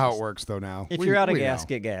 We know how it works, though, now. If We- you're out of we gas, know.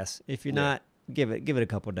 get gas. If you're not, give it a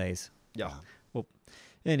couple days. Yeah. Well,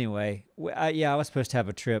 anyway, I was supposed to have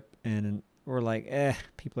a trip, and we're like,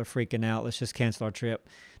 people are freaking out. Let's just cancel our trip.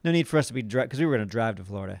 No need for us to be because we were going to drive to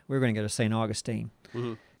Florida. We were going to go to St. Augustine.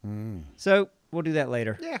 So we'll do that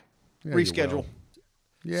later. Yeah. Yeah, you Reschedule. will.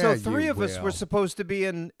 Yeah, So three you of us will. were supposed to be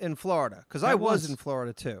in Florida because I At was once. in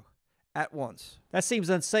Florida too, at once. That seems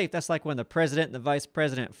unsafe. That's like when the president and the vice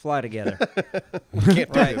president fly together.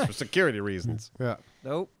 Can't do this for security reasons. Yeah.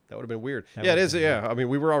 Nope. That would have been weird. That Yeah, it would've is. been Yeah. I mean,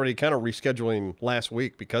 we were already kind of rescheduling last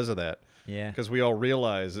week because of that. Yeah. Because we all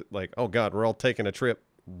realized, like, oh, God, we're all taking a trip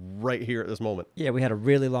right here at this moment. Yeah, we had a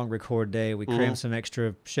really long record day. We Mm-hmm. crammed some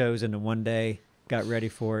extra shows into one day, got ready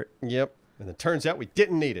for it. Yep. And it turns out we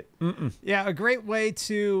didn't need it. Yeah, a great way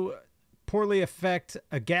to poorly affect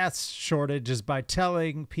a gas shortage is by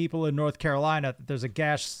telling people in North Carolina that there's a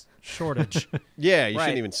gas shortage. Yeah, you Right.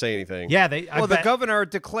 shouldn't even say anything. Yeah, Well, the governor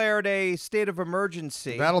declared a state of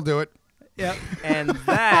emergency, That'll do it. Yeah. and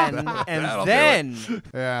then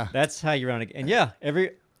Yeah. That's how you run it. And yeah,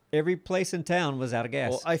 every place in town was out of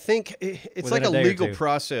gas. Well, I think it's Within like a a day or legal two.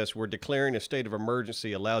 process where declaring a state of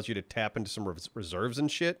emergency allows you to tap into some reserves and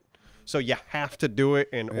shit. So you have to do it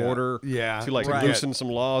in order to like Right. loosen some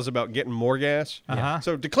laws about getting more gas. Uh-huh.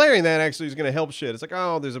 So declaring that actually is going to help shit. It's like,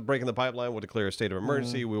 oh, there's a break in the pipeline. We'll declare a state of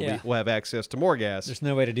emergency. Yeah. We'll have access to more gas. There's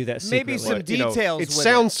no way to do that secretly. Maybe some But, you know, details it with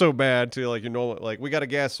sounds so bad to like like we got a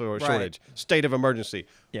gas shortage, state of emergency.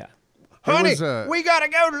 Yeah. Honey, was, we got to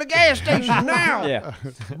go to the gas station now. Yeah.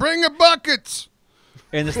 Bring the buckets.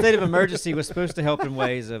 And the state of emergency was supposed to help in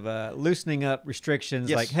ways of loosening up restrictions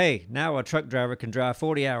Yes. like, hey, now a truck driver can drive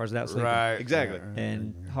 40 hours without sleeping Exactly.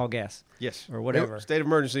 and haul gas Yes. or whatever. Yep. State of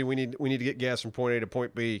emergency. We need to get gas from point A to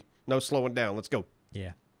point B. No slowing down. Let's go.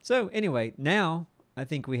 Yeah. So anyway, now I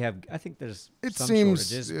think there's It some seems,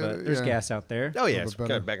 shortages, but there's yeah. got out there. Oh yeah, little it's bit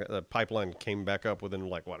kind of better. back. The pipeline came back up within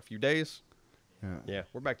like what, a few days. Yeah,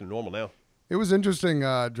 we're back to normal now. It was interesting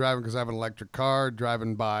driving because I have an electric car,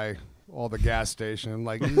 driving by all the gas station,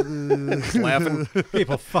 like Laughing.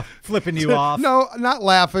 People flipping you off. No, not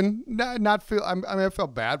laughing. Not feel. I mean, I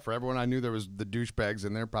felt bad for everyone. I knew there was the douchebags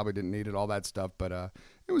in there. Probably didn't need it, all that stuff. But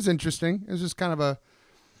it was interesting. It was just kind of a,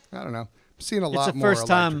 I don't know. Seeing a lot It's the more first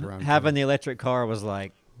electric time around having town. the electric car was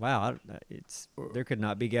like, wow, there could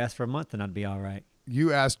not be gas for a month and I'd be all right.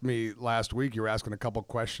 You asked me last week. You were asking a couple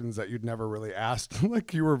questions that you'd never really asked.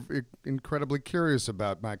 Like you were incredibly curious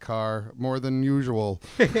about my car more than usual.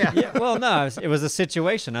 Yeah, well, no, it was a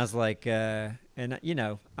situation. I was like, and you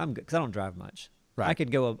know, I'm good because I don't drive much. Right. I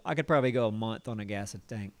could probably go a month on a gas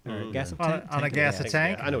tank or gas tank On a gas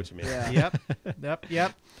tank. I know what you mean. Yeah.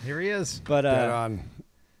 Yep. Here he is. But Dead on.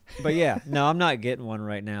 but yeah, no, I'm not getting one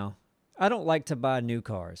right now. I don't like to buy new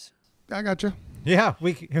cars. I got you. Yeah,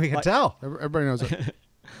 we can tell. Everybody knows it.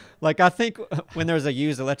 Like I think when there's a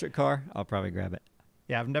used electric car, I'll probably grab it.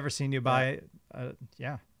 Yeah, I've never seen you buy.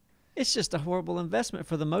 Yeah. It's just a horrible investment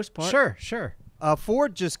for the most part. Sure.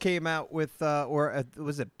 Ford just came out with,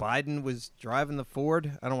 was it Biden was driving the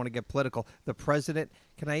Ford? I don't want to get political. The president.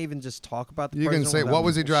 Can I even just talk about the You can president? say, without- what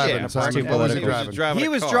was he driving? Yeah, Simon? too What was he political. driving? He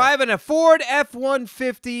was car. driving a Ford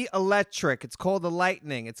F-150 electric. It's called the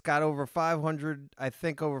Lightning. It's got over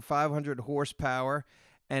 500 horsepower,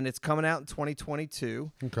 and it's coming out in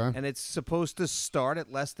 2022. Okay. And it's supposed to start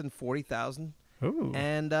at less than 40,000. Ooh.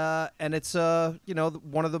 And it's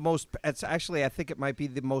one of the most. It's actually, I think it might be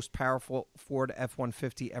the most powerful Ford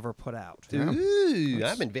F-150 ever put out. Ooh,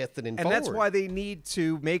 I'm invested in And Ford. that's why they need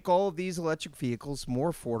to make all of these electric vehicles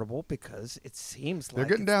more affordable, because it seems like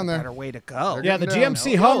getting it's down the there. better way to go. They're Yeah, the getting down.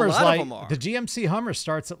 GMC A Hummer's lot of like them are. the GMC Hummer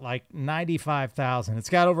starts at like 95,000. It's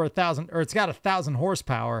got over 1,000, or it's got 1,000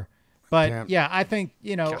 horsepower. But Damn. yeah, I think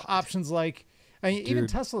options like. I mean, even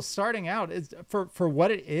Tesla starting out is for what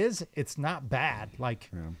it is, it's not bad. Like,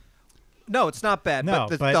 No, it's not bad. No,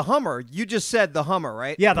 but but- the Hummer, you just said the Hummer,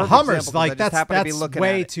 right? yeah, the Perfect Hummer's example, 'cause like I just happened to be that's looking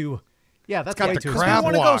way at it. too. Yeah, that's It's got way the too. crab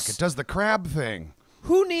wanna go walk. s- It does the crab thing.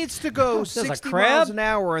 Who needs to go a 60 crab? miles an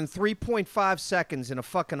hour in 3.5 seconds in a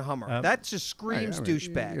fucking Hummer? That just screams I mean,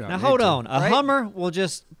 douchebag. you know. Now Me hold too. on, a Right? Hummer will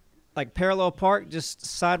just like parallel park, just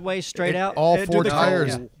sideways, straight out. All do four the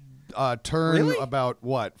tires yeah. turn Really? about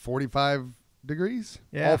what, 45 degrees?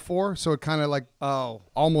 Yeah. All four, so it kind of like Oh,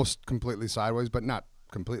 almost completely sideways, but not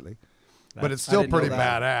completely. But it's still didn't know pretty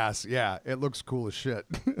that. badass. Yeah, it looks cool as shit.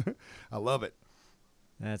 I love it.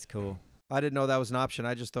 That's cool. I didn't know that was an option.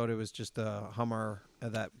 I just thought it was just a Hummer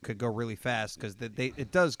that could go really fast, because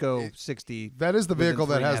it does go 60. That is the within vehicle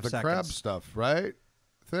that 3.5 has the crab seconds. stuff, right?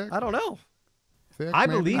 Thick? I don't know. Thick, I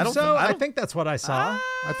maybe? believe I don't- so. I I don't- think that's what I saw.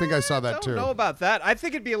 I think I saw that I too. don't know about that. I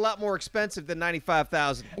think it'd be a lot more expensive than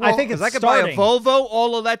 95,000. I think it's I could starting. buy a Volvo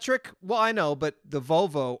all electric. Well, I know, but the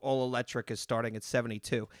Volvo all electric is starting at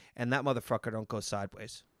 72, and that motherfucker don't go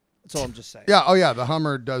sideways. That's all I'm just saying. Yeah, oh yeah, the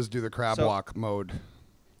Hummer does do the crab So- walk mode.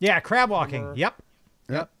 Yeah, crab walking. Yep.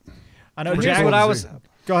 I know. Here's Jack what I was- was.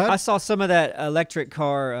 Go ahead. I saw some of that electric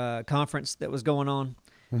car conference that was going on,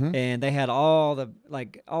 and they had all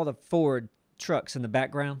the Ford trucks in the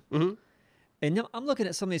background. Mhm. And you know, I'm looking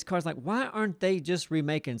at some of these cars like, why aren't they just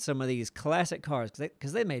remaking some of these classic cars?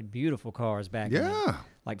 Because they made beautiful cars back in Yeah. the,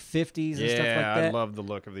 like 50s and Yeah, stuff like that. I love the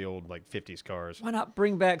look of the old like 50s cars. Why not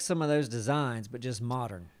bring back some of those designs, but just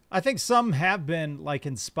modern? I think some have been like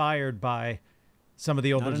inspired by some of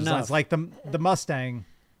the older Not designs. enough. Like the Mustang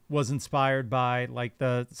was inspired by like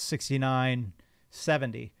the 69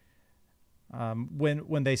 70.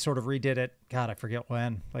 When they sort of redid it, God, I forget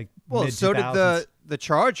when. Like Well, mid-2000s. so did the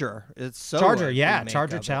Charger. It's so Charger, a yeah, remake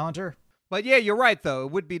Charger of it. Challenger. But yeah, you're right though.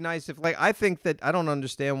 It would be nice if, like, I think that I don't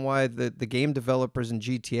understand why the game developers in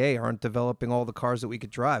GTA aren't developing all the cars that we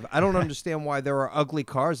could drive. I don't understand why there are ugly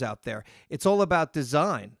cars out there. It's all about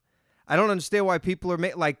design. I don't understand why people are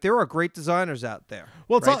like, there are great designers out there.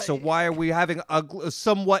 Well, it's right? all- So why are we having ugly,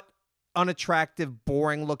 somewhat unattractive,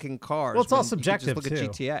 boring looking cars? Well, it's all when you could just subjective look too.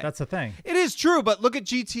 at GTA. That's the thing. It is true, but look at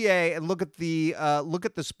GTA and look at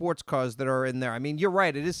the sports cars that are in there. I mean, you're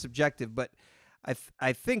right; it is subjective, but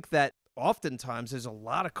I think that oftentimes there's a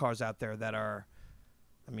lot of cars out there that are,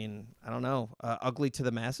 I mean, I don't know, ugly to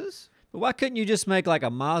the masses. But why couldn't you just make like a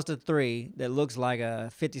Mazda 3 that looks like a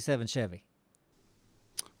 57 Chevy?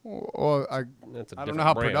 Well, I That's a don't different know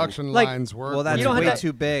how brand. production Like- lines work. Well, that's You don't have way to-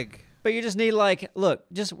 too big. But you just need like, look,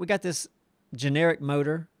 we got this generic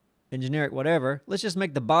motor and generic whatever. Let's just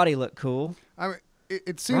make the body look cool. I mean,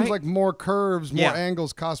 it seems Right? like more curves, more Yeah.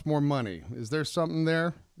 angles cost more money. Is there something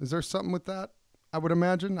there? Is there something with that? I would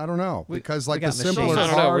imagine. I don't know. Because like the got machines. simpler I don't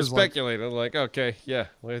know. We're cars, like, speculating. Like, okay, yeah,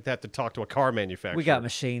 we'd have to talk to a car manufacturer. We got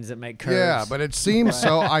machines that make curves. yeah, but it seems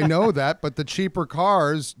so. I know that, but the cheaper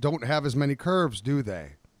cars don't have as many curves, do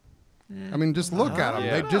they? I mean, just look at them.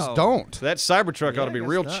 Yeah. They just don't. So that Cybertruck ought to be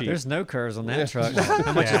real cheap. There's no curves on that truck.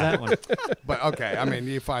 How much is that one? But okay, I mean,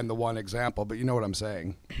 you find the one example, but you know what I'm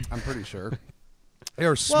saying. I'm pretty sure.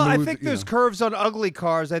 They're smooth. Well, I think there's curves on ugly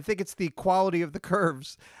cars. I think it's the quality of the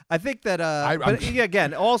curves. I think that, but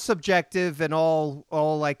again, all subjective and all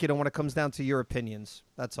like, when it comes down to your opinions.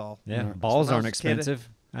 That's all. Yeah, balls aren't expensive.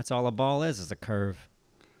 That's all a ball is a curve.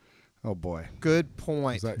 Oh, boy. Good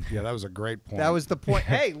point. That was a great point. That was the point.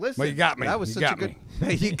 Hey, listen. Well, you got me. That was You such got a good.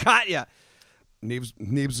 me. You got ya. Neebs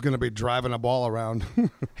is going to be driving a ball around.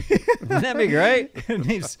 That'd be great.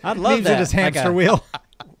 I'd love Neebs that. at his hamster wheel.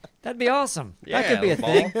 That'd be awesome. Yeah, that could be a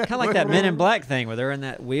ball. thing. Kind of like that Men in Black thing where they're in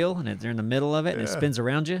that wheel and they're in the middle of it and it spins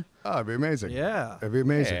around you. Oh, it'd be amazing. Yeah. It'd be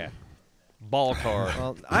amazing. Yeah. Ball car.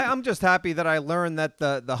 Well, I'm just happy that I learned that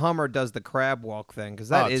the Hummer does the crab walk thing because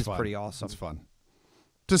that is pretty awesome. It's fun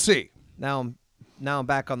to see. Now I'm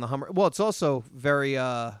back on the Hummer. Well, it's also very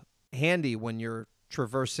handy when you're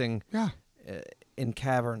traversing in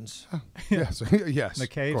caverns. Yes, yes. The of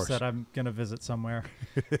caves course. that I'm going to visit somewhere.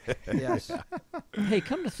 Yes. Hey,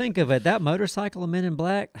 come to think of it, that motorcycle of Men in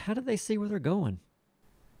Black, how do they see where they're going?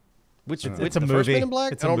 Which It's the a first movie. Men in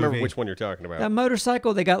Black? It's I a don't remember movie. which one you're talking about. That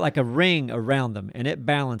motorcycle, they got like a ring around them and it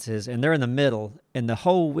balances and they're in the middle and the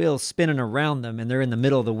whole wheel's spinning around them and they're in the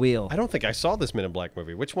middle of the wheel. I don't think I saw this Men in Black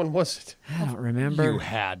movie. Which one was it? I don't remember. You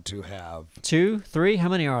had to have. 2, 3, how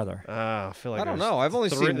many are there? I feel like I don't there's know. I've only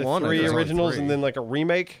seen one. Three There's only originals three. and then like a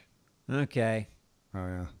remake. Okay. Oh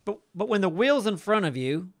yeah. But when the wheel's in front of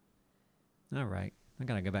you, all right, I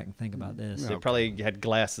got to go back and think about this. They probably had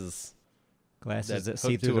glasses Glasses that that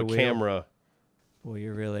see hooked through to the a wheel. camera, Boy,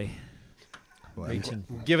 you're really reaching.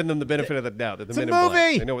 giving them the benefit of the doubt that the It's a Men in Black,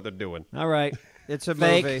 movie! they know what they're doing. All right. It's a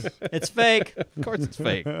Fake. movie. It's fake. Of course, it's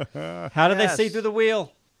fake. How do they see Yes. through the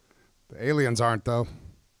wheel? The aliens aren't though.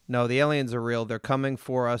 No, the aliens are real. They're coming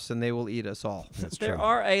for us, and they will eat us all. That's There true.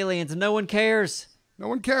 are aliens and no one cares. No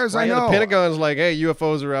one cares. Right, I know. The Pentagon's like, hey,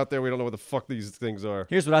 UFOs are out there. We don't know what the fuck these things are.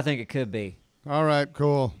 Here's what I think it could be. All right,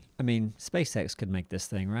 cool. I mean, SpaceX could make this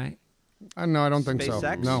thing, right? I don't think so.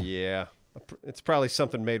 SpaceX? No. Yeah. It's probably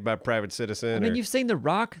something made by a private citizen. I mean, or- you've seen the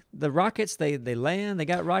rockets. They land. They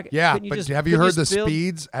got rockets. Yeah, Couldn't but just- have you couldn't heard the just build-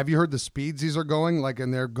 speeds? Have you heard the speeds these are going? Like,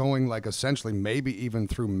 and they're going like essentially maybe even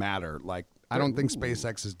through matter. Like, I don't think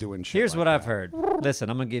SpaceX is doing shit. Here's like what I've that. heard. Listen,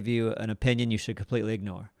 I'm gonna give you an opinion you should completely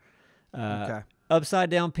ignore. Okay. Upside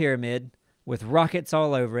down pyramid with rockets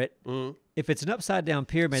all over it. If it's an upside down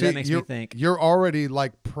pyramid, See, that makes me you're- think. you're already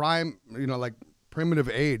like like primitive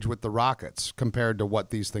age with the rockets compared to what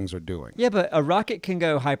these things are doing. Yeah, but a rocket can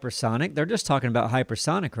go hypersonic. They're just talking about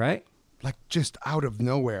hypersonic, right? Like just out of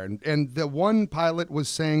nowhere. And the one pilot was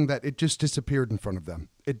saying that it just disappeared in front of them.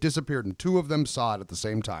 It disappeared, and two of them saw it at the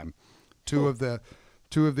same time. Two of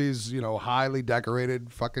these, highly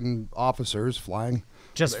decorated fucking officers flying.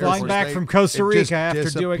 Just Air flying Force, back they- from Costa it just Rica after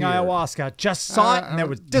doing disappeared. ayahuasca. Just saw it and it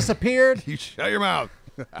was disappeared. You shut your mouth.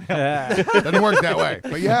 Doesn't work that way.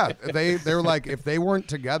 But yeah, they're like, if they weren't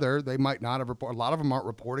together, they might not have reported. A lot of them aren't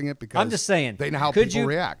reporting it because I'm just saying, they know how could people you-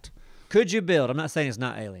 react. Could you build? I'm not saying it's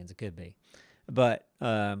not aliens. It could be, but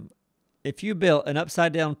if you built an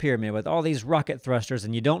upside down pyramid with all these rocket thrusters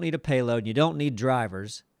and you don't need a payload, and you don't need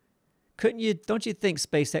drivers, couldn't you? Don't you think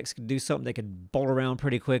SpaceX could do something that could bolt around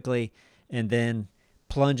pretty quickly and then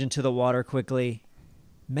plunge into the water quickly?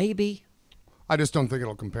 Maybe. I just don't think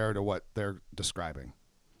it'll compare to what they're describing.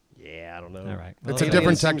 Yeah, I don't know. All right. It's a Alien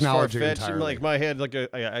different seems technology far-fetched. entirely. Like my head, like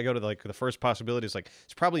I go to like the first possibility is like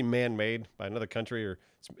it's probably man-made by another country, or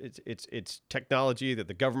it's technology that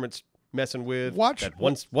the government's messing with. Watch- that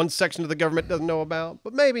one section of the government doesn't know about,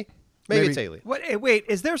 but maybe it's alien. What? Wait,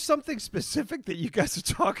 is there something specific that you guys are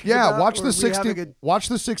talking Yeah, about? watch Or the are we having 60 watch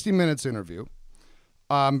the 60 Minutes interview.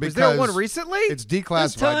 Because Was there one recently? It's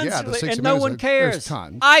declassified. tons, Yeah, the 60 and no Minutes. one cares. There's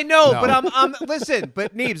tons. I know, No. but I'm listen.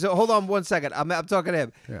 But Neebs, hold on one second. I'm talking to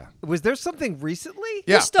him. Yeah. Was there something recently?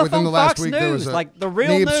 Yeah, There's stuff within on the last Fox week there was News, a like the real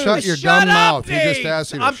Neebs, news. shut your Shut dumb up, mouth. He Neebs. just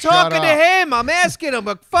asked you to I'm shut talking up. to him. I'm asking him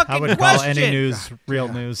a fucking I would question. call any news real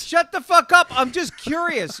news. Shut the fuck up. I'm just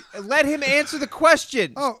curious. Let him answer the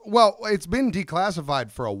question. Oh, well, it's been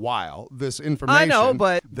declassified for a while, this information. I know,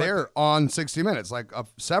 but- they're on 60 Minutes, like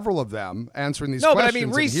several of them answering these No, but I questions mean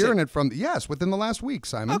and recent. hearing it from, yes, within the last week,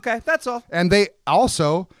 Simon. Okay, that's all. And they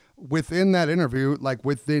also, within that interview, like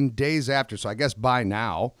within days after, so I guess by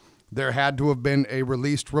now, there had to have been a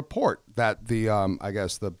released report that the, I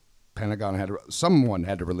guess the Pentagon someone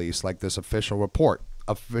had to release like this official report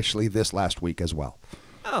officially this last week as well.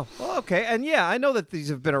 Oh, well, okay. And yeah, I know that these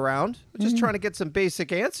have been around. I'm just trying to get some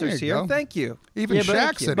basic answers There you here. go. Thank you. Even Yeah, but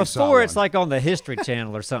Shaq said he saw before it's one. like on the History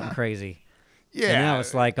Channel or something crazy. Yeah. And now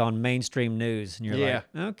it's like on mainstream news, and you're like,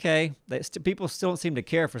 okay, people still don't seem to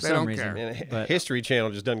care for some reason. And But, History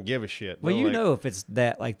Channel just doesn't give a shit. well, They're you like, know if it's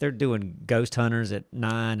that, like they're doing ghost hunters at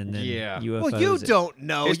 9 and then UFOs. Well, you don't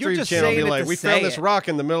know. History You're just Channel saying be it like, to we say found this it. rock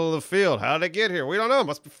in the middle of the field. How did it get here? We don't know. It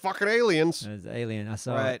must be fucking aliens. It's alien. I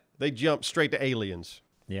saw Right. it. They jump straight to aliens.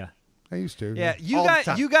 Yeah. I used to. Yeah,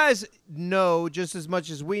 you guys know just as much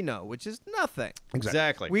as we know, which is nothing.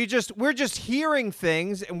 Exactly. We're just hearing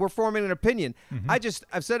things and we're forming an opinion.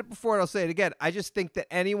 I've said it before and I'll say it again. I just think that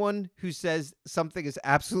anyone who says something is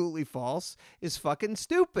absolutely false is fucking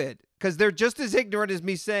stupid because they're just as ignorant as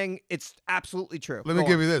me saying it's absolutely true. Let me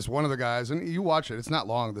give you this. One of the guys, and you watch it. It's not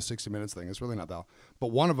long, the 60 Minutes thing. It's really not that long. But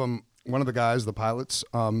one of the guys, the pilots,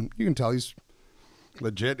 you can tell he's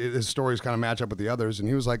legit. His stories kind of match up with the others. And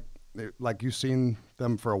he was like you've seen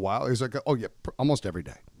them for a while. He's like, oh yeah, almost every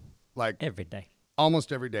day. Like Every day.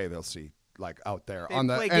 almost every day they'll see like out there They on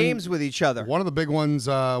the play games with each other. One of the big ones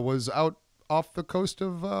was out off the coast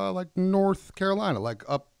of like North Carolina, like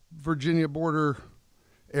up Virginia border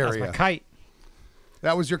area. That's my kite.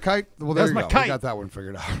 That was your kite? Well, That there was you my go. kite. We got that one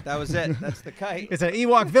figured out. That was it. That's the kite. It's an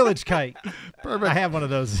Ewok Village kite. Perfect. I have one of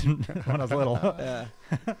those when I was little. Yeah.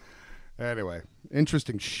 Anyway,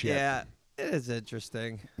 interesting shit. Yeah, it is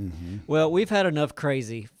interesting. Well, we've had enough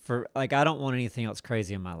crazy for like I don't want anything else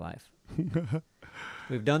crazy in my life.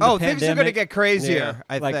 We've done the pandemic. Things are going to get crazier, Yeah.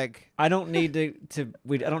 I Like, think. I don't need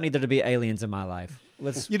I don't need there to be aliens in my life.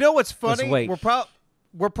 You know what's funny? wait.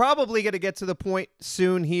 We're probably going to get to the point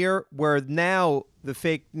soon here where now the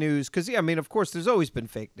fake news, because, yeah, I mean, of course, there's always been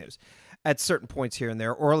fake news at certain points here and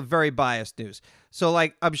there, or very biased news. So,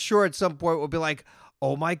 like, I'm sure at some point we'll be like,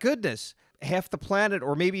 oh, my goodness, half the planet,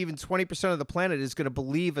 or maybe even 20% of the planet is going to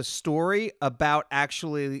believe a story about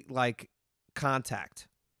actually, like, contact.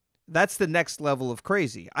 That's the next level of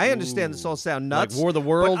crazy. I understand this all sound nuts. Like War of the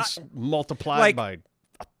Worlds multiplied like- by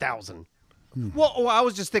 1,000. Well, I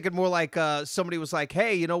was just thinking more like somebody was like,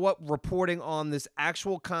 "Hey, you know what? Reporting on this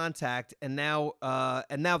actual contact, and now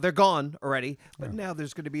they're gone already. But now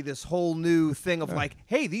there's going to be this whole new thing of like,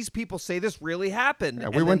 hey, these people say this really happened. Yeah,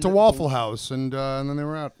 And we went to then Waffle House, and then they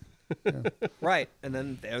were out. right, and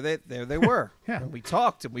then there they were. Yeah. And we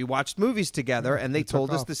talked and we watched movies together, and they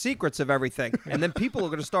told us off. the secrets of everything. And then people are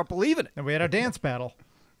going to start believing it. And we had our dance battle.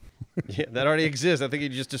 Yeah, that already exists. I think you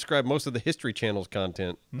just described most of the History Channel's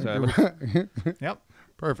content. Simon. Yep.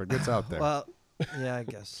 Perfect. It's out there. Well, yeah, I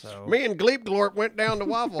guess so. Me and Gleep Glorp went down to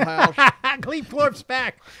Waffle House. Gleep Glorp's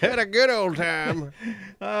back. Had a good old time.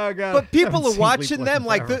 Oh, God. But people Haven't are seen watching Gleep them. Glorp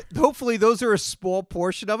Like, forever. hopefully, those are a small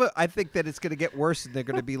portion of it. I think that it's going to get worse, and they're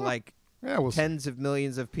going to be like Yeah, we'll see. tens of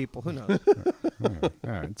millions of people. Who knows?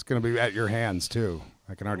 Yeah, it's going to be at your hands, too.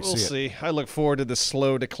 I can already We'll see it. see. I look forward to the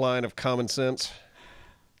slow decline of common sense.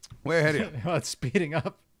 Way ahead of you. Well, it's speeding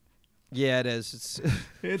up. Yeah, it is. It's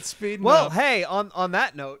It's speeding well. up. Hey, on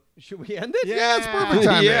that note, should we end it? Yeah, it's perfect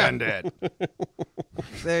time Yeah. to end it.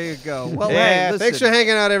 There you go. Well, Yeah, hey, listen, thanks for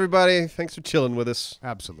hanging out, everybody. Thanks for chilling with us.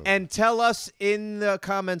 Absolutely. and tell us in the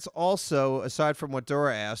comments also, aside from what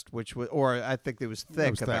Dora asked, which was, or I think it was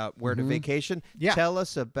thick was thick. about where to vacation. Yeah. Tell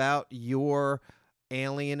us about your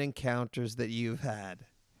alien encounters that you've had.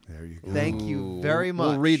 There you go. Thank you very much.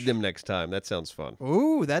 We'll read them next time. That sounds fun.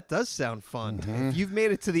 Ooh, that does sound fun. If you've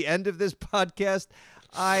made it to the end of this podcast,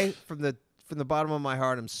 I, from the bottom of my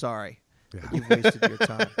heart, I'm sorry. Yeah. You've wasted your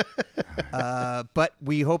time. But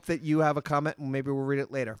we hope that you have a comment, and maybe we'll read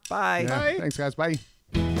it later. Bye. Yeah. Thanks, guys. Bye.